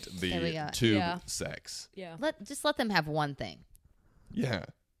eliminate There we the go. tube Yeah. sex. Yeah. Let them have one thing. Yeah.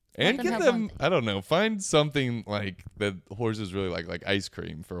 And them give have them, one thing. I don't know, find something like that horses really like ice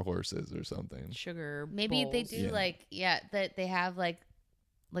cream for horses or something. Sugar. Maybe they bowls. do Yeah. that they have like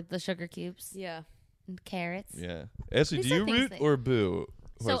the sugar cubes Yeah. and carrots. Yeah. Ashley, These do are you things root that- or boo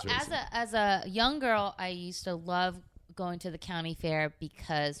So horse racing? as a young girl, I used to love going to the county fair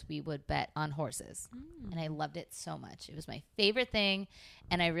because we would bet on horses. And I loved it so much. It was my favorite thing,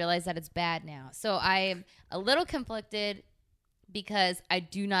 and I realize that it's bad now. So I'm a little conflicted because I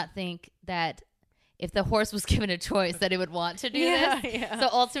do not think that if the horse was given a choice that it would want to do this. Yeah. So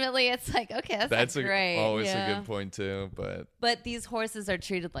ultimately it's like, okay, that's not great. always yeah. a good point too, But these horses are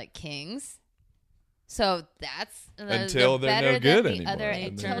treated like kings. So that's Until they're better no good than the anymore, other and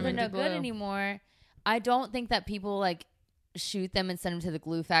until then- they're no Glue. good anymore. I don't think that people like shoot them and send them to the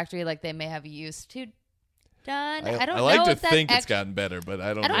glue factory like they may have used to done. I don't I like know to if that think it's actually- gotten better, but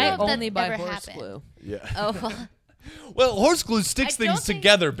I don't I don't know. know I if that only buy ever horse happened. glue. Yeah. Oh, Well, horse glue sticks I don't things think-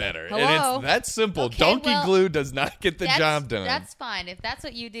 together better, and Hello? it's that simple. Okay, Donkey well, glue does not get the job done. That's fine. If that's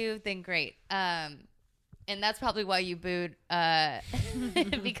what you do, then great. And that's probably why you booed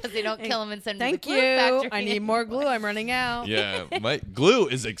because they don't kill them and send them Thank to the glue you. factory. I need more glue. I'm running out. Yeah, my glue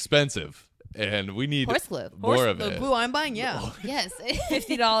is expensive, and we need Horse glue. more of the it. glue I'm buying, yeah. Yes.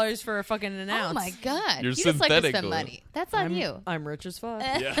 $50 for a fucking an ounce. Oh my god! Your you just like to synthetic spend glue. money. That's on you. I'm rich as fuck.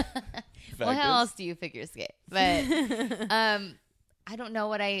 Yeah. Well, Fact how is- else do you figure skate? But I don't know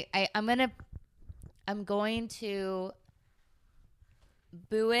what I'm going to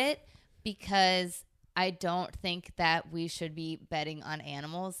boo it because I don't think that we should be betting on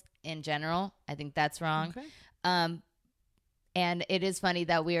animals in general. I think that's wrong. Okay. And it is funny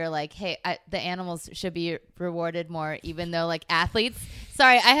that we are like, hey, the animals should be rewarded more, even though like athletes.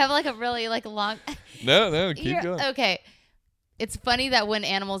 Sorry, I have like a really like long. No, keep You're- going. Okay. It's funny that when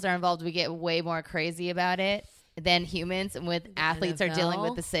animals are involved, we get way more crazy about it than humans. And with athletes are dealing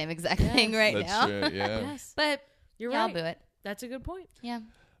with NFL. the same exact thing right That's now. true. Yeah. Yes. But You're yeah, right. I'll boo it. That's a good point. Yeah.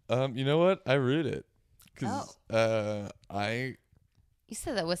 You know what? I root it Oh. because I You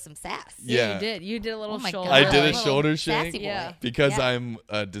said that with some sass. Yeah. You did. You did a little Oh my shoulder. I God. did a Little shoulder sassy shake boy. Yeah. because Yeah. I'm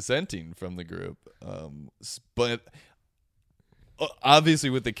dissenting from the group. But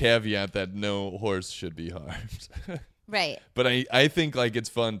obviously with the caveat that no horse should be harmed. Right. But I think like it's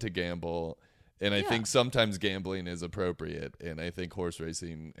fun to gamble, and I Yeah. think sometimes gambling is appropriate, and I think horse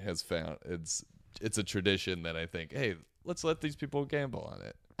racing has found it's a tradition that I think, hey, let's let these people gamble on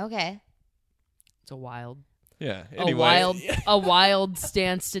it. Okay. It's a wild, Yeah. Anyway, a wild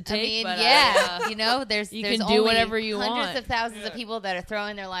stance to I take. mean, but yeah, you know, there's You there's can do only whatever you hundreds want. of thousands of people that are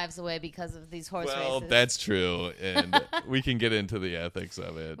throwing their lives away because of these horse well, races. that's true, and we can get into the ethics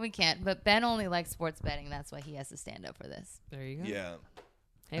of it. We can't. But Ben only likes sports betting. That's why he has to stand up for this. there you go. Yeah.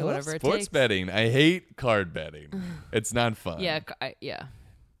 Hey, I love whatever it sports takes. betting. I hate card betting. It's not fun. Yeah, yeah.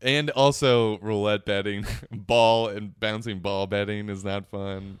 And also roulette betting, ball and bouncing ball betting is not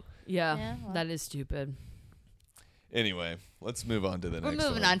fun. Yeah, Yeah, well. that is stupid. Anyway, let's move on to the We're next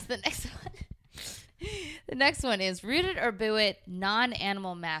moving one. on to the next one. The next one is root it or boo it,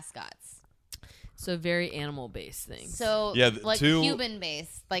 non-animal mascots. So very animal based things. So Yeah, like two- human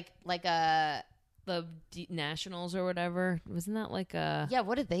based, like a the Nationals or whatever, wasn't that like a? yeah.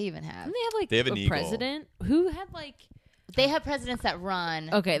 What did they even have? Didn't they have like They have an a eagle. president who had like? They have presidents that run.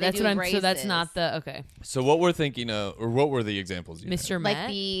 Okay, They that's do what I'm. races. So that's not the okay. So what we're thinking of, or what were the examples you had? Mr. like Met.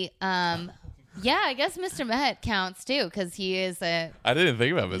 the yeah. I guess Mr. Met counts too because he is a I didn't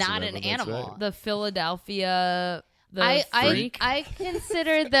think about Mr. Not Met, an but that's animal. right. the Philadelphia. The I freak. I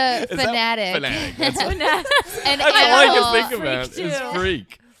consider the Is that fanatic, fanatic? That's what, an that's all I animal. can think about Freak is too.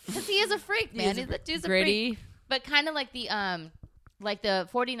 freak. 'Cause he is a freak, man. He's a freak. Gritty. But kind of like the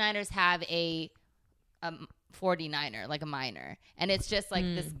 49ers have a 49er, like a minor, and it's just like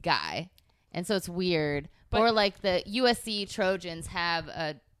this guy, and so it's weird. But- or like the USC Trojans have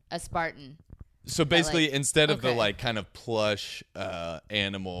a Spartan. So basically, like, instead of the okay. like kind of plush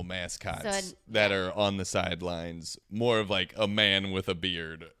animal mascots that are on the sidelines, more of like a man with a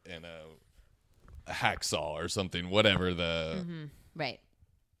beard and a hacksaw or something, whatever the. Right.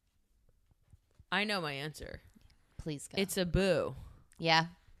 I know my answer. Please go. It's a boo. Yeah.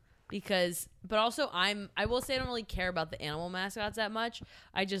 But also I will say I don't really care about the animal mascots that much.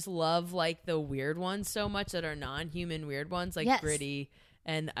 I just love like the weird ones so much that are non-human weird ones, like Yes. Gritty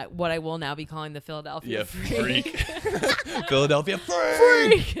and what I will now be calling the Philadelphia Freak. Philadelphia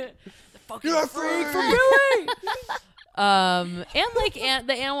freak. Freak. The fucking freak from Philly. And like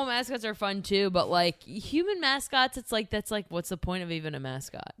the animal mascots are fun too, but like human mascots, it's like that's like what's the point of even a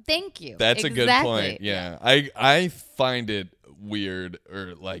mascot? Thank you. That's exactly. a good point. Yeah, I find it weird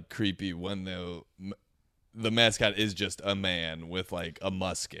or like creepy when the mascot is just a man with like a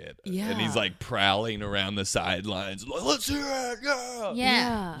musket, and he's like prowling around the sidelines. Like, let's hear it,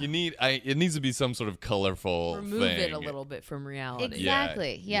 yeah. Yeah. It needs to be some sort of colorful Remove thing. it a little bit from reality.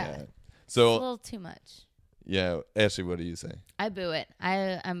 Exactly. Yeah. It's a So little too much. yeah, Ashley, what do you say? I boo it.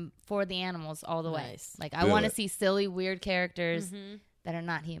 I'm for the animals all the way. Nice. Like I Boo want to it. see silly, weird characters that are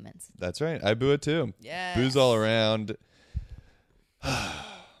not humans. That's right. I boo it too. Yes. Booze all around.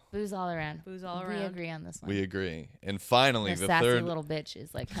 Booze all around. Booze all We around. agree on this one. We agree. And finally, the the sassy third. little bitch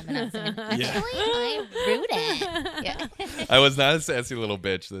is like coming out saying, Yeah. actually, I rooted. Yeah. I was not a sassy little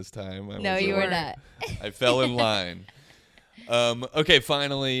bitch this time. No, you were not. I fell in line. Okay,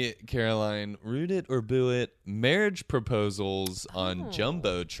 finally, Caroline, root it or boo it. Marriage proposals on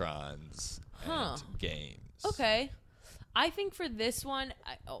jumbotrons and games. Okay. I think for this one,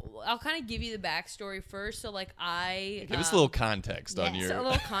 I'll kind of give you the backstory first. So, like, Give us a little context on yes. your so a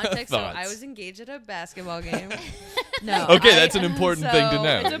little context. So thoughts. I was engaged at a basketball game. No. Okay, that's an important thing to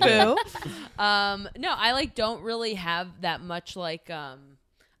know. It's a boo. No, I like don't really have that much like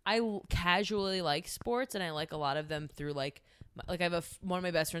casually like sports, and I like a lot of them through like I have one of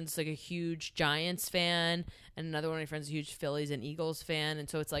my best friends is like a huge Giants fan, and another one of my friends is a huge Phillies and Eagles fan, and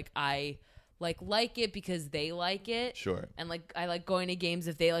so it's like I like it because they like it. Sure. And like I like going to games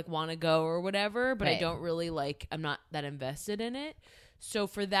if they like want to go or whatever, but I Right. don't really like I'm not that invested in it. So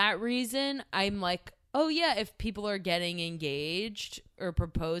for that reason, I'm like, oh yeah, if people are getting engaged or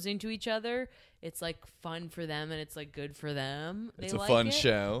proposing to each other, it's like fun for them and it's like good for them. It's They a like fun it.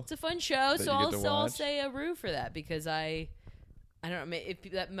 show. It's a fun show, that so you get to I'll watch. say a roo for that because I don't know. If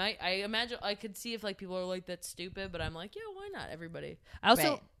that might, I imagine I could see if like people are like that's stupid, but I'm like, yeah, why not? Everybody. I also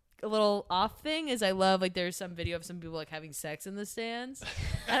Right. a little off thing is I love like there's some video of some people like having sex in the stands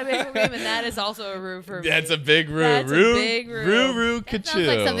at a baseball game, and that is also a roo for me. That's a big roo. That's a Roo, big roo. Roo, roo, That ka-choo. sounds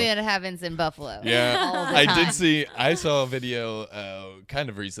like something that happens in Buffalo. Yeah, all the I time. did see. I saw a video, kind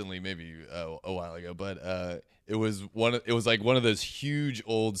of recently, maybe a while ago, but it was like one of those huge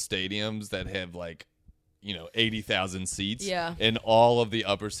old stadiums that have like 80,000 seats. Yeah. And all of the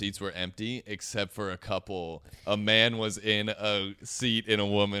upper seats were empty except for a couple. A man was in a seat and a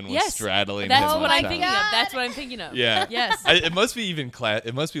woman was Yes, straddling that's him. what on I'm top. thinking of. That's what I'm thinking of. Yeah. Yes. It must be even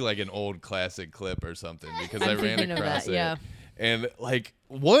it must be like an old classic clip or something because I I'm ran thinking of across that, it. yeah. And like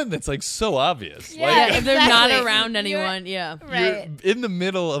one that's like so obvious. Yeah, Like, Yeah, if they're not exactly. around You're- anyone, yeah. Right. you're in the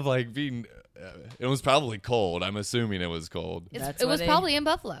middle of like being. It was probably cold. I'm assuming it was cold. That's It why was they- probably in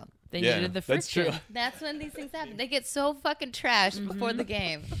Buffalo. They Yeah, needed the that's friction. true. That's when these things happen. They get so fucking trashed before the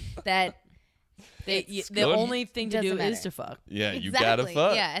game that The going- only thing to Doesn't do is matter. to fuck. Yeah, you exactly. gotta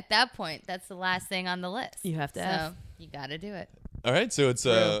fuck. Yeah, at that point, that's the last thing on the list. You have to so F. you gotta do it. All right, so it's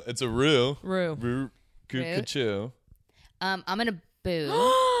a roo. Roo. Roo. Cuckoo. I'm gonna boo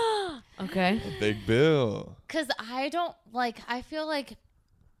Okay. Big Bill. because I don't like. I feel like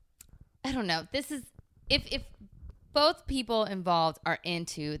I don't know. This is if both people involved are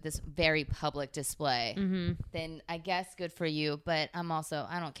into this very public display, then I guess good for you. But I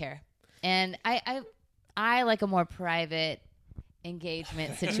don't care, and I like a more private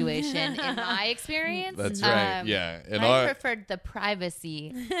engagement situation in my experience. That's right. Yeah, and I preferred the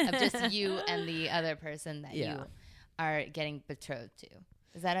privacy of just you and the other person that Yeah. you are getting betrothed to.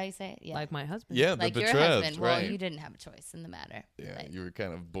 Is that how you say it? Yeah. Like my husband. yeah, Like the your betrothed, husband. Well, right? you didn't have a choice in the matter. Yeah, Like, you were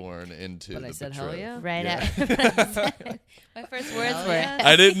kind of born into But the I said betrothed. hell yeah. right Yeah. at my first words Hell were yes.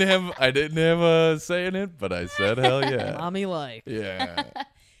 I didn't have a say in it, but I said hell yeah. Mommy like. Yeah.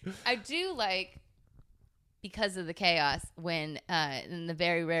 I do like, because of the chaos, when in the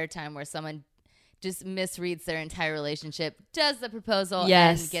very rare time where someone just misreads their entire relationship, does the proposal,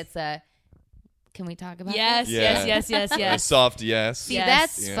 Yes. and gets a, can we talk about Yes, that? Yeah. yes, yes, yes, A yes. soft yes. See, Yes.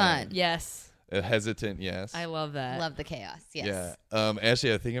 that's Yeah. fun. Yes. A hesitant yes. I love that. Love the chaos. Yes. Yeah.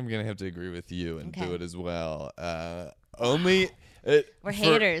 Ashley, I think I'm going to have to agree with you and Okay. do it as well. Only... We're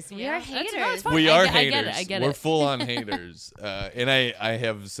haters. We are That's- no, it's haters. fine. We I are get- I get haters. it, I get We're it. full on haters. And I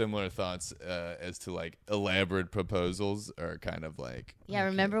have similar thoughts as to like elaborate proposals are kind of like Yeah,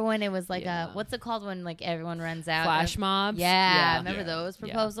 remember when it was like Yeah. what's it called when like everyone runs out? Flash mobs. Yeah, remember Yeah. those Yeah.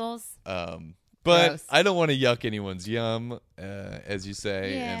 proposals? but Gross. I don't want to yuck anyone's yum, as you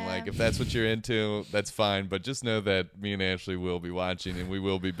say. And Yeah. like if that's what you're into, that's fine. But just know that me and Ashley will be watching and we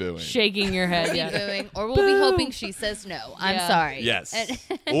will be booing. Shaking your head. Yeah. Booing, or we'll be hoping she says no. I'm Yeah. sorry. Yes.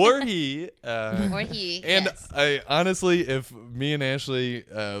 Or he. Or he. And yes. I honestly, if me and Ashley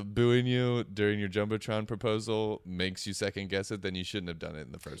booing you during your Jumbotron proposal makes you second guess it, then you shouldn't have done it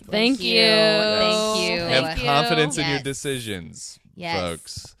in the first place. Thank you. Thank you. Have Thank you. confidence in your Yes. decisions, Yes.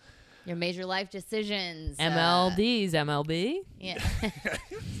 folks. Your major life decisions. MLDs, MLB. Yeah.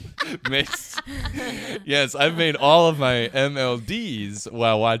 Yes, I've made all of my MLDs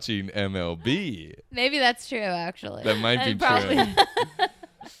while watching MLB. Maybe that's true, actually. That might be Probably. true.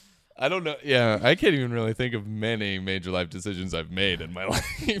 I don't know. Yeah, I can't even really think of many major life decisions I've made in my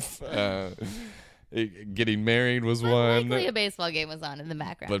life. Getting married was one, Likely a baseball game was on in the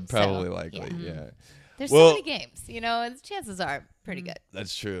background. but probably so, likely, yeah. There's Well- so many games, you know, and chances are pretty good.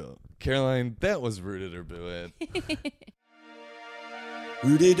 That's true. Caroline, that was Root It or Boo It.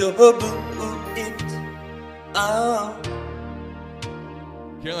 Rudy do boo it. Oh.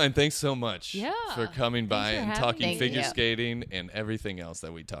 Caroline, thanks so much Yeah. for coming by for and having talking me. figure Thank you. skating and everything else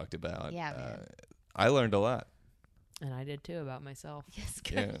that we talked about. Yeah, man. I learned a lot. And I did too about myself. Yes,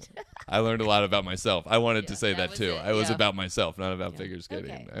 Yeah. good. I learned a lot about myself. I wanted to Yeah, say that that was too. it, I was yeah. about myself, not about Yeah. figure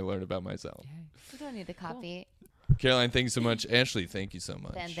skating. Okay. I learned about myself. We don't need a copy. Caroline, thank you so much. Ashley, thank you so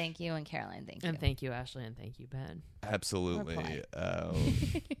much. Ben, thank you, and Caroline, thank you. And thank you, Ashley, and thank you, Ben. Absolutely. polite.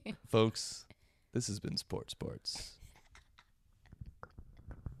 Folks, this has been Sports.